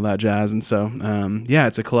 and all that jazz. And so,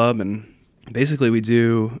 it's a club, and basically we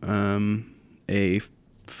do a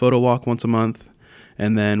photo walk once a month,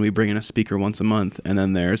 and then we bring in a speaker once a month, and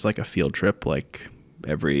then there's like a field trip, like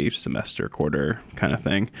every semester, quarter kind of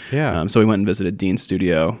thing. So we went and visited Dean's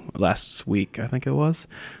studio last week, I think it was.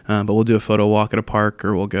 But we'll do a photo walk at a park,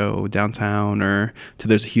 or we'll go downtown, or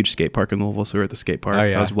there's a huge skate park in Louisville. So we were at the skate park.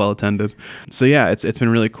 I was well attended. So yeah, it's been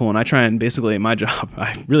really cool. And I try and basically my job,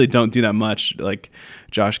 I really don't do that much. Like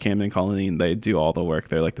Josh, Camden, Colleen, they do all the work.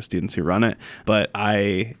 They're like the students who run it. But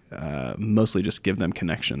I mostly just give them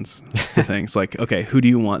connections to things like, okay, who do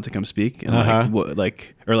you want to come speak? And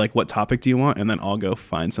what topic do you want? And then I'll go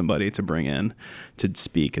find somebody to bring in to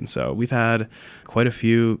speak. And so we've had quite a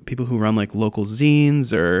few people who run like local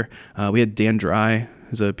zines, or we had Dan Dry,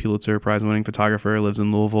 who's a Pulitzer Prize winning photographer, lives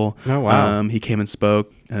in Louisville. Oh, wow. He came and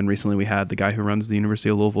spoke. And recently we had the guy who runs the University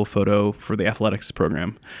of Louisville photo for the athletics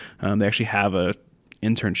program. They actually have a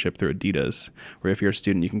internship through Adidas, where if you're a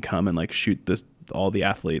student, you can come and like shoot all the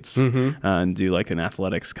athletes and do like an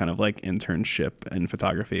athletics kind of like internship in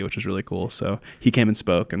photography, which is really cool. So he came and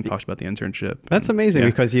spoke and talked about the internship. That's amazing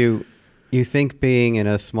because you think being in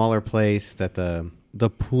a smaller place that the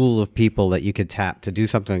pool of people that you could tap to do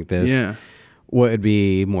something like this would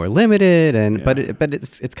be more limited, but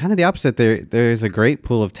it's kind of the opposite. There's a great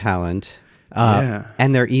pool of talent.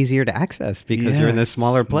 And they're easier to access because you're in this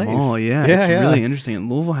smaller place. It's really interesting.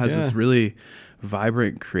 And Louisville has this really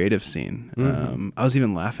vibrant creative scene. I was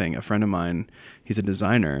even laughing. A friend of mine, he's a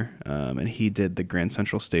designer, and he did the Grand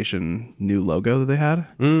Central Station new logo that they had.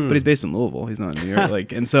 But he's based in Louisville. He's not in New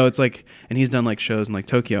York. And so it's like, and he's done like shows in like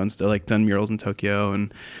Tokyo and still like done murals in Tokyo.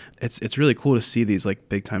 And it's really cool to see these like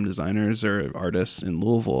big time designers or artists in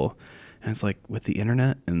Louisville. And it's like with the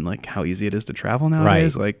internet and like how easy it is to travel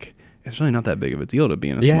nowadays, like it's really not that big of a deal to be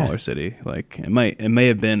in a smaller city. Like it may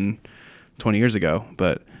have been 20 years ago,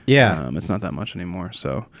 but it's not that much anymore.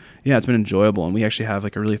 So yeah, it's been enjoyable. And we actually have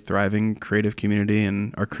like a really thriving creative community,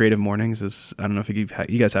 and our creative mornings is, I don't know if you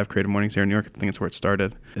guys have creative mornings here in New York. I think it's where it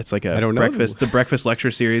started. It's like it's a breakfast lecture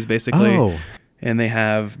series basically. And they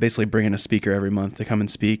have basically bring in a speaker every month to come and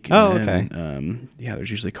speak. And, there's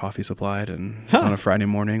usually coffee supplied, and it's on a Friday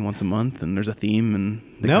morning once a month, and there's a theme.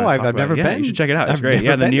 And I've never been. You should check it out. It's great.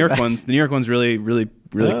 Yeah, the New York one's really, really,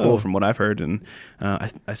 really cool from what I've heard. And I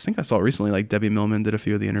think I saw recently like Debbie Millman did a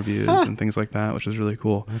few of the interviews and things like that, which is really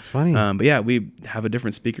cool. That's funny. But yeah, we have a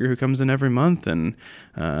different speaker who comes in every month, and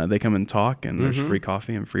they come and talk, and there's free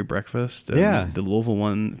coffee and free breakfast. And the Louisville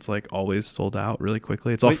one, it's like always sold out really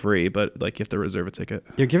quickly. It's all free, but like you have to reserve a ticket.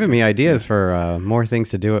 You're giving me ideas for more things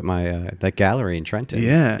to do at my that gallery in Trenton.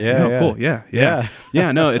 Cool.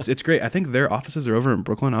 Yeah. No, it's great. I think their offices are over in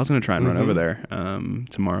Brooklyn. I was going to try and run over there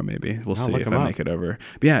tomorrow. Maybe we'll see if I make it over.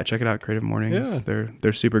 But yeah, check it out. Creative Mornings.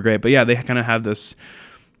 They're super great. But yeah, they kind of have this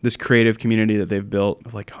creative community that they've built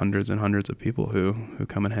of like hundreds and hundreds of people who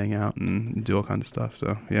come and hang out and do all kinds of stuff.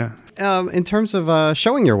 So yeah. In terms of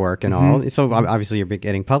showing your work and all, so obviously you're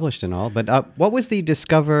getting published and all, but what was the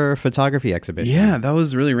Discover Photography exhibition? Yeah, that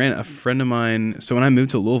was really random. A friend of mine, so when I moved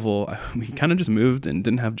to Louisville, we kind of just moved and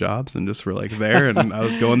didn't have jobs and just were like there, and I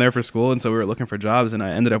was going there for school, and so we were looking for jobs, and I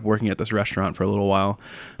ended up working at this restaurant for a little while,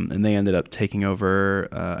 and they ended up taking over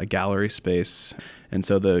a gallery space. And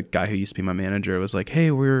so the guy who used to be my manager was like, hey,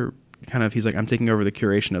 he's like, I'm taking over the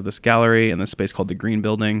curation of this gallery in this space called the Green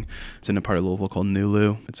Building. It's in a part of Louisville called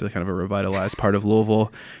Nulu. It's a kind of a revitalized part of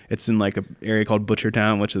Louisville. It's in like an area called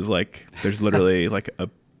Butchertown, which is like, there's literally like a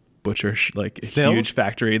butcher, huge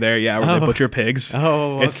factory there. Yeah, where they butcher pigs.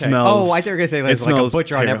 Oh, okay. It smells. Oh, I thought you were going to say there's like a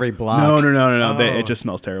butcher on every block. No. It just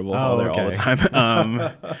smells terrible all the time.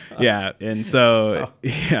 And so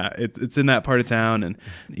it's in that part of town. And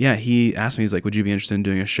yeah, he asked me, he's like, would you be interested in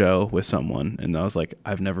doing a show with someone? And I was like,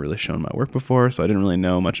 I've never really shown my work before, so I didn't really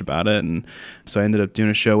know much about it. And so I ended up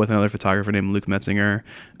doing a show with another photographer named Luke Metzinger,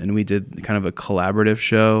 and we did kind of a collaborative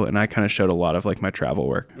show. And I kind of showed a lot of like my travel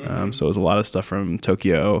work. So it was a lot of stuff from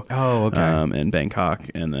Tokyo. Oh, okay. In Bangkok,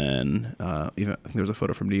 and then even I think there was a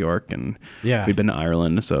photo from New York, and Yeah. we'd been to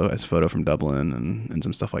Ireland, so as photo from Dublin and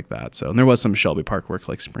some stuff like that. So and there was some Shelby Park work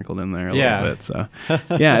like sprinkled in there a little bit. So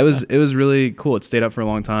yeah, it was really cool. It stayed up for a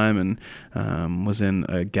long time and was in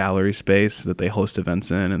a gallery space that they host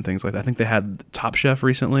events in and things like that. I think they had Top Chef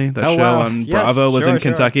recently. That show on Bravo was in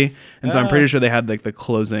Kentucky, and so I'm pretty sure they had like the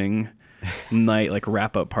closing night like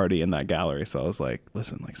wrap up party in that gallery. So I was like,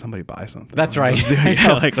 listen, like somebody buy something. That's right. Let's do it.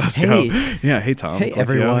 Yeah, like let's go. Yeah, hey Tom. Hey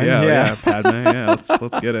everyone. Yeah, Padme. Yeah,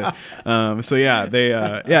 let's get it. So yeah, they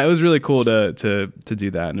it was really cool to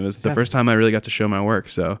do that, and it was the first time I really got to show my work.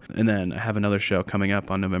 So and then I have another show coming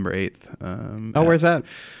up on November 8th. Where's that?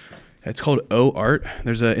 It's called O Art.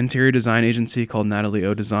 There's an interior design agency called Natalie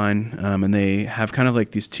O Design, and they have kind of like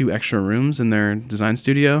these 2 extra rooms in their design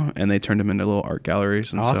studio, and they turned them into little art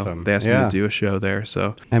galleries. And awesome. So they asked me to do a show there.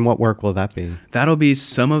 So and what work will that be? that'll be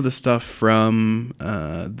some of the stuff from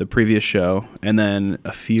the previous show, and then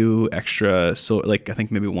a few extra, like I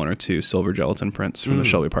think maybe 1 or 2 silver gelatin prints from the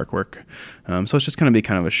Shelby Park work. So it's just going to be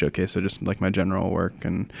kind of a showcase of just like my general work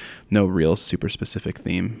and no real super specific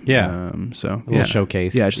theme. Yeah. So a little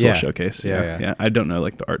showcase. Yeah, just a little showcase. Yeah. I don't know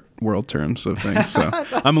like the art world terms of things, so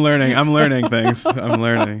I'm learning things. I'm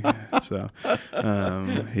learning. So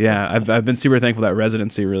I've been super thankful that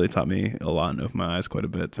residency really taught me a lot and opened my eyes quite a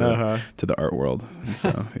bit to the art world. And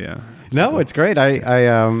so no, it's great.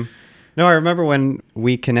 I remember when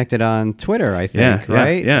we connected on Twitter, I think,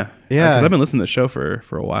 right? Yeah. Because I've been listening to the show for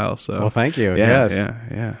a while. So well, thank you.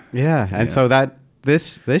 Yeah. And so that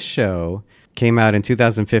this show came out in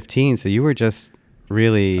 2015. So you were just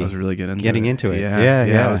I was really getting into it.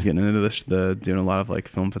 Yeah. I was getting into doing a lot of like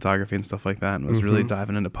film photography and stuff like that, and was really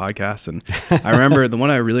diving into podcasts. And I remember the one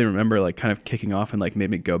I really remember like kind of kicking off and like made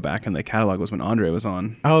me go back in the catalog was when Andre was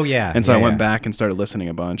on. Oh yeah. And so I went back and started listening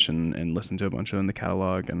a bunch and listened to a bunch of in the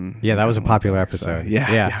catalog. And that was a popular episode. So,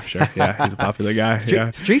 yeah, I'm sure. Yeah, he's a popular guy.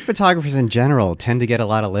 Street photographers in general tend to get a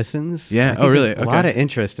lot of listens. Yeah. Oh really? A lot of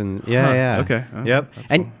interest in. Yeah. Okay. Oh, yep.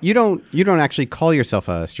 And cool. You don't actually call yourself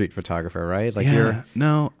a street photographer, right? Like you're.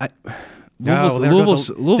 No, Louisville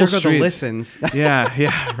streets. Listens.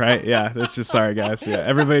 Yeah, right. Yeah, that's just sorry, guys. Yeah,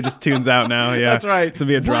 everybody just tunes out now. Yeah, that's right. It's gonna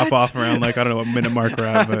be a drop off around like I don't know what minute mark we're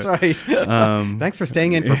at. That's right. Thanks for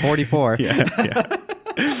staying in for 44. Yeah.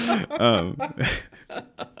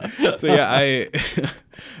 So yeah,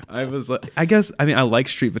 I was like, I like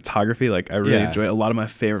street photography. Like I really enjoy it. A lot of my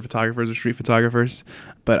favorite photographers are street photographers,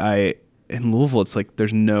 but in Louisville, it's like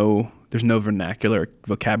there's no vernacular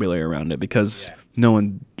vocabulary around it because no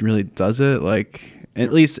one really does it. Like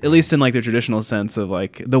at least in like the traditional sense of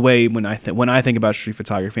like the way when I think about street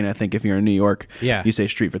photography, and I think if you're in New York, you say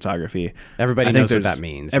street photography. Everybody knows what that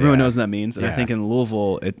means. Everyone knows what that means, and I think in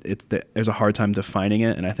Louisville, there's a hard time defining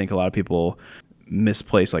it, and I think a lot of people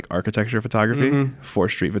misplace like architecture photography for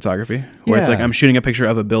street photography, where it's like I'm shooting a picture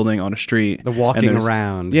of a building on a street, the walking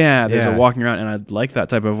around. There's a walking around, and I like that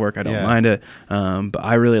type of work. I don't mind it, but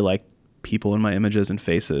I really like people in my images and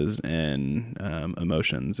faces and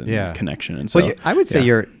emotions and connection. And so I would say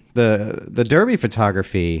the derby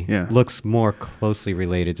photography looks more closely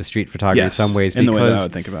related to street photography in some ways, in because the way that I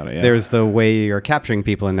would think about it. There's the way you're capturing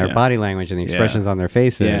people in their body language and the expressions on their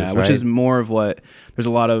faces, which is more of what there's a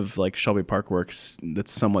lot of like Shelby Park works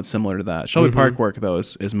that's somewhat similar to that. Shelby Park work though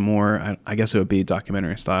is more, I guess it would be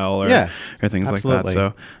documentary style or things like that.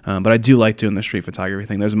 So, but I do like doing the street photography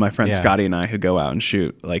thing. There's my friend Scotty and I who go out and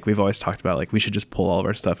shoot. Like we've always talked about like we should just pull all of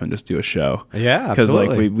our stuff and just do a show. Yeah, because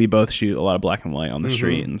like we both shoot a lot of black and white on the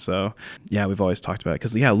street, and so we've always talked about it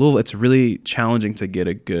because Louisville, it's really challenging to get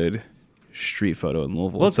a good street photo in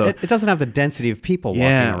Louisville. Well, so it doesn't have the density of people walking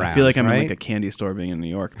around. I feel like I'm in like a candy store being in New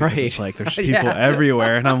York. Because it's like there's people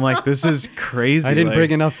everywhere, and I'm like, this is crazy. I didn't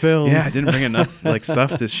bring enough film. Yeah, I didn't bring enough like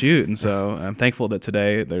stuff to shoot, and so I'm thankful that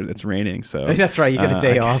today it's raining. So that's right. You get a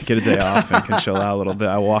day off. Get a day off and can chill out a little bit.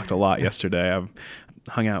 I walked a lot yesterday. I've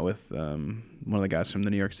hung out with one of the guys from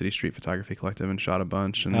the New York City Street Photography Collective and shot a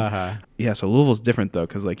bunch. And so Louisville's different though,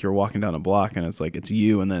 because like you're walking down a block and it's like it's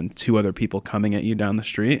you and then 2 other people coming at you down the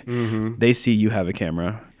street. They see you have a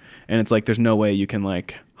camera, and it's like there's no way you can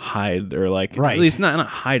like hide or like at least not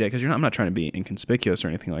hide it, because I'm not trying to be inconspicuous or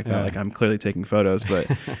anything like that. Like I'm clearly taking photos, but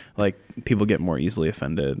like people get more easily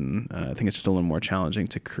offended, and I think it's just a little more challenging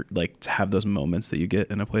to to have those moments that you get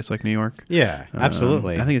in a place like New York. Yeah,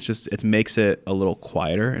 absolutely. I think it makes it a little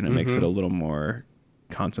quieter, and it makes it a little more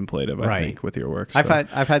contemplative, I think, with your work. So,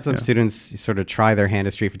 I've had some students sort of try their hand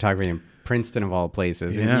at street photography and Princeton of all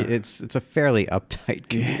places. Yeah. It's a fairly uptight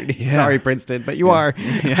community. Yeah. Sorry, Princeton, but you are.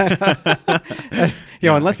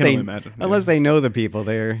 Unless they know the people,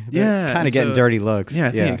 they're kind of getting dirty looks. Yeah,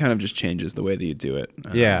 I think it kind of just changes the way that you do it.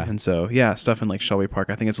 And so stuff in like Shelby Park,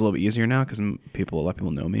 I think it's a little bit easier now because a lot of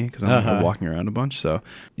people know me because I'm walking around a bunch. So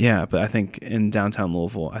but I think in downtown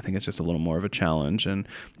Louisville, I think it's just a little more of a challenge, and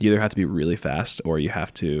you either have to be really fast or you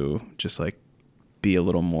have to just like be a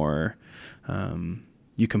little more.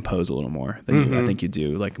 You compose a little more than I think you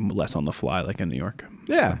do, like less on the fly, like in New York.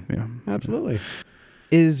 Yeah, so, absolutely.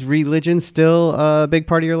 Is religion still a big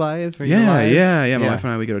part of your life? Yeah. My wife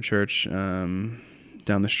and I, we go to church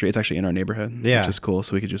down the street. It's actually in our neighborhood, which is cool.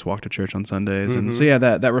 So we could just walk to church on Sundays. And so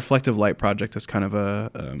that Reflective Light project is kind of a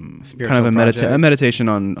meditation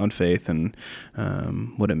on faith and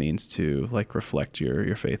what it means to like reflect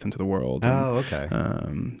your faith into the world. Okay.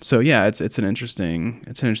 It's an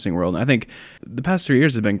interesting world. And I think the past 3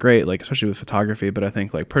 years have been great, like especially with photography. But I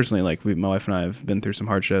think like personally, like my wife and I have been through some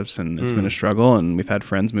hardships, and it's been a struggle, and we've had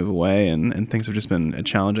friends move away, and things have just been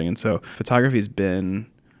challenging. And so photography has been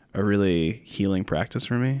a really healing practice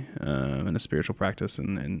for me, and a spiritual practice,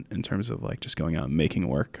 and in terms of like just going out and making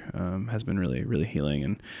work, has been really, really healing.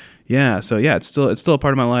 And it's still a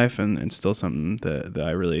part of my life, and it's still something that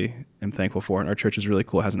I really am thankful for. And our church is really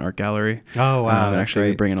cool. It has an art gallery. Oh, wow. And actually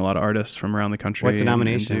we bring in a lot of artists from around the country. What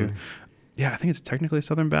denomination? I think it's technically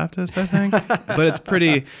Southern Baptist, I think, but it's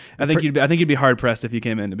pretty. I think you'd be hard pressed if you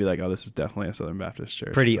came in to be like, oh, this is definitely a Southern Baptist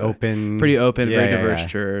church. Pretty open, very diverse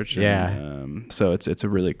church. And, so it's a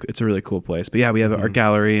really cool place. But we have an art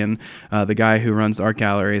gallery, and the guy who runs the art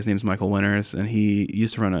gallery, his name's Michael Winters, and he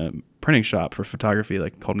used to run a printing shop for photography,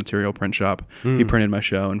 like called Material Print Shop. He printed my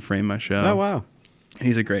show and framed my show. Oh, wow. And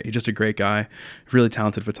he's just a great guy, really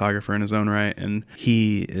talented photographer in his own right. And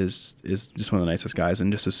he is just one of the nicest guys,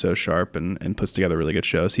 and just is so sharp and puts together really good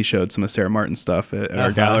shows. He showed some of Sarah Martin's stuff at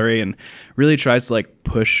our gallery, and really tries to like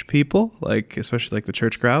push people, like especially like the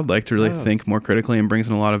church crowd, like to really think more critically, and brings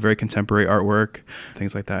in a lot of very contemporary artwork,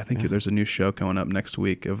 things like that. I think there's a new show coming up next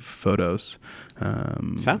week of photos.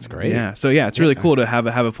 Sounds great. So it's really cool to have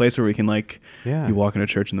a place where we can like you walk into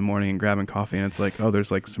church in the morning and grabbing coffee, and it's like, oh, there's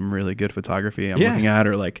like some really good photography I'm looking at,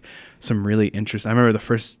 or like some really interesting. I remember the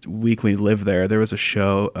first week we lived there was a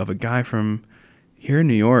show of a guy from here in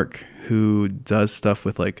New York who does stuff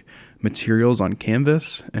with like materials on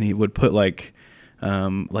canvas, and he would put like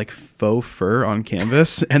faux fur on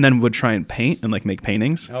canvas and then would try and paint and like make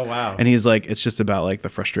paintings. Oh, wow. And he's like, it's just about like the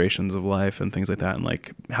frustrations of life and things like that, and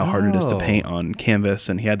like how hard it is to paint on canvas.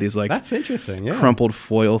 And he had these like, that's interesting. Yeah. crumpled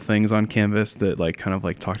foil things on canvas that like kind of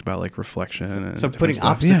like talked about like reflection. So putting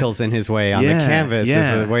obstacles in his way on the canvas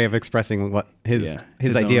is a way of expressing what his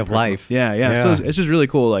idea of life. Yeah. So it's just really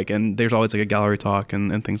cool. Like, and there's always like a gallery talk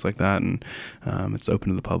and things like that. And it's open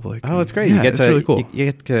to the public. Oh, it's great. You get to really cool. You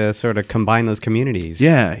get to sort of combine those communities.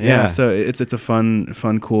 Yeah. So it's a fun,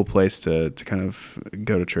 cool place to kind of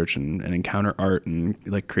go to church and encounter art, and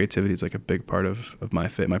like creativity is like a big part of my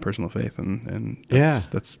faith, my personal faith, and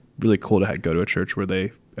that's really cool to go to a church where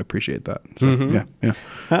they appreciate that. So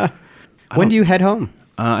When do you head home?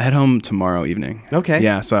 I head home tomorrow evening. Okay.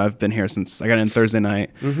 Yeah, so I've been here since I got in Thursday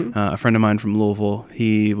night. A friend of mine from Louisville,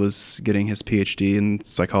 he was getting his PhD in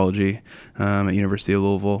psychology at University of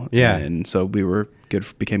Louisville. Yeah. And so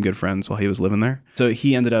became good friends while he was living there. So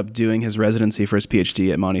he ended up doing his residency for his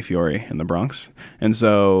PhD at Montefiore in the Bronx. And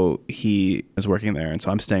so he is working there. And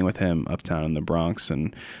so I'm staying with him uptown in the Bronx,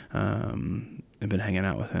 and I've been hanging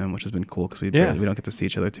out with him, which has been cool because we don't get to see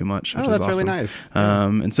each other too much. Which is awesome. Really nice.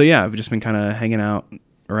 And so I've just been kind of hanging out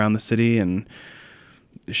around the city and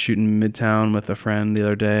shooting Midtown with a friend the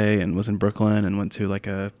other day, and was in Brooklyn and went to like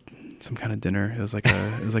some kind of dinner. It was like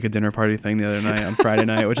a dinner party thing the other night on Friday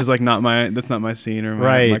night, which is like that's not my scene or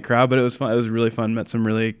my crowd, but it was fun. It was really fun. Met some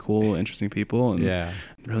really cool, interesting people, and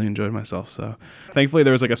really enjoyed myself. So thankfully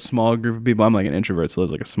there was like a small group of people. I'm like an introvert, so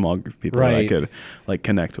there's like a small group of people that I could like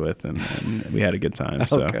connect with, and we had a good time.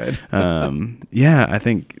 So good. I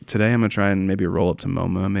think today I'm gonna try and maybe roll up to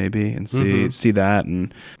MoMA and see that.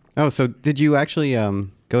 And so did you actually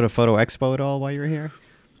go to Photo Expo at all while you were here?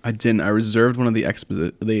 I didn't. I reserved one of the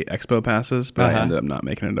expo passes, but I ended up not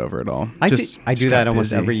making it over at all. I do that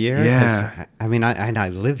almost every year. Yeah. I mean, I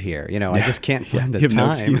live here. I just can't find the you have time.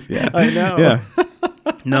 No excuse. Yeah. I know. Yeah.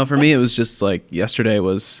 No, for me it was just like yesterday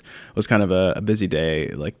was kind of a busy day,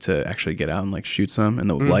 like to actually get out and like shoot some, and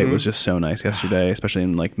the light was just so nice yesterday, especially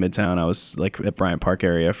in like Midtown. I was like at Bryant Park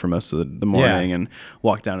area for most of the morning and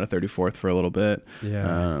walked down to 34th for a little bit.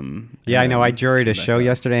 I know I juried a show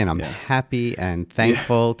yesterday, and I'm happy and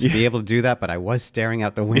thankful to be able to do that, but I was staring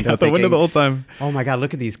out the window the window the whole time. Oh my God,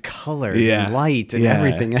 look at these colors and light and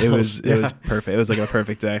everything else. It was perfect. It was like a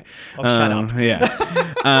perfect day. Shut up.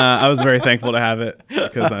 I was very thankful to have it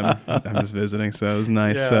because I'm just visiting, so it was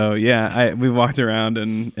nice. So we walked around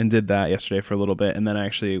and did that yesterday for a little bit, and then I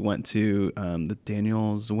actually went to the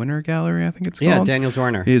Daniel Zwirner Gallery, I think it's called. Yeah, Daniel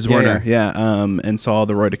Zwirner. He's Zwirner, and saw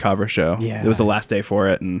the Roy DeCavra show. Yeah. It was the last day for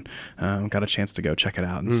it, and got a chance to go check it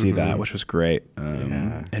out and see that, which was great.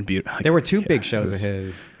 And beautiful. There were two big shows of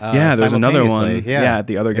his. There's another one. Yeah, at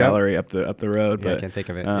the other gallery up the road. But I can't think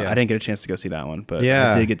of it. I didn't get a chance to go see that one, but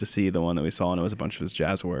I did get to see the one that we saw, and it was a bunch of his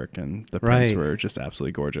jazz work, and the prints were just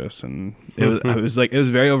absolutely gorgeous. And it was it was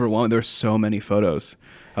very overwhelming. There were so many photos.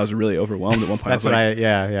 I was really overwhelmed at one point. That's I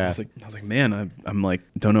was like, man, I'm like,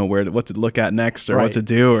 don't know what to look at next or what to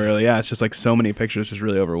do, or it's just like so many pictures, just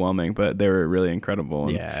really overwhelming. But they were really incredible.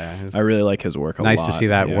 And I really like his work a lot. Nice to see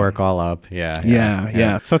that work all up.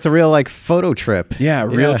 Yeah. So it's a real like photo trip. Yeah,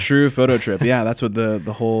 real true photo trip. Yeah, that's what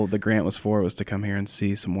the grant was for, was to come here and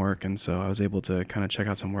see some work. And so I was able to kind of check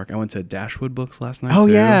out some work. I went to Dashwood Books last night.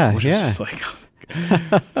 Which was just like,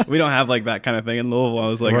 we don't have like that kind of thing in Louisville. I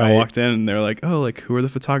was like, I walked in and they're like, oh, like who are the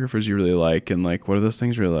photographers you really like, and like what are those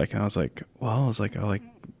things you really like? And I was like, I like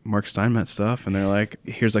Mark Steinmetz stuff, and they're like,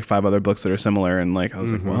 here's like 5 other books that are similar, and like I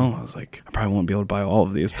was like, I probably won't be able to buy all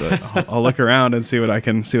of these, but I'll look around and see what I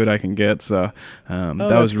can get. So that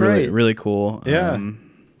was really, really cool.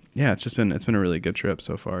 It's been a really good trip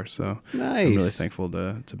so far. So nice. I'm really thankful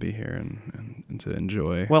to be here and to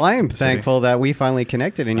enjoy. Well, I am thankful that we finally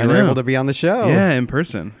connected and you were able to be on the show. Yeah, in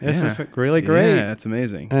person. This is really great. Yeah, it's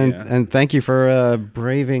amazing. And thank you for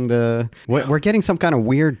braving we're getting some kind of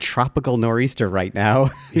weird tropical nor'easter right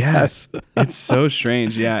now. Yes. It's so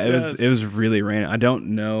strange. Yeah, it was really raining. I don't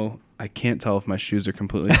know. I can't tell if my shoes are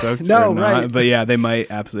completely soaked or not, but they might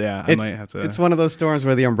absolutely. Yeah, I might have to. It's one of those storms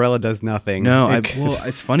where the umbrella does nothing. No,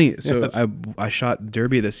 it's funny. So I shot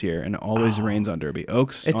Derby this year, and it always rains on Derby.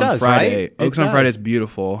 Oaks on Friday. Right? Oaks on Friday is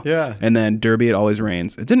beautiful. Yeah, and then Derby it always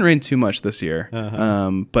rains. It didn't rain too much this year,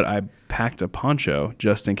 but I packed a poncho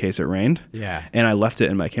just in case it rained. Yeah, and I left it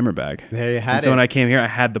in my camera bag. There you had it. So when I came here, I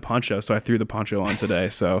had the poncho, so I threw the poncho on today.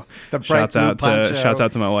 So shouts out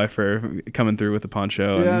to my wife for coming through with the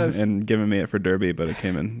poncho and giving me it for Derby, but it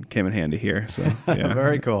came in handy here. So yeah.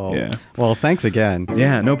 Very cool. Yeah. Well, thanks again.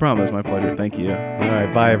 Yeah, no problem. It's my pleasure. Thank you. All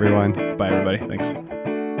right. Bye, everyone. Bye, everybody. Thanks.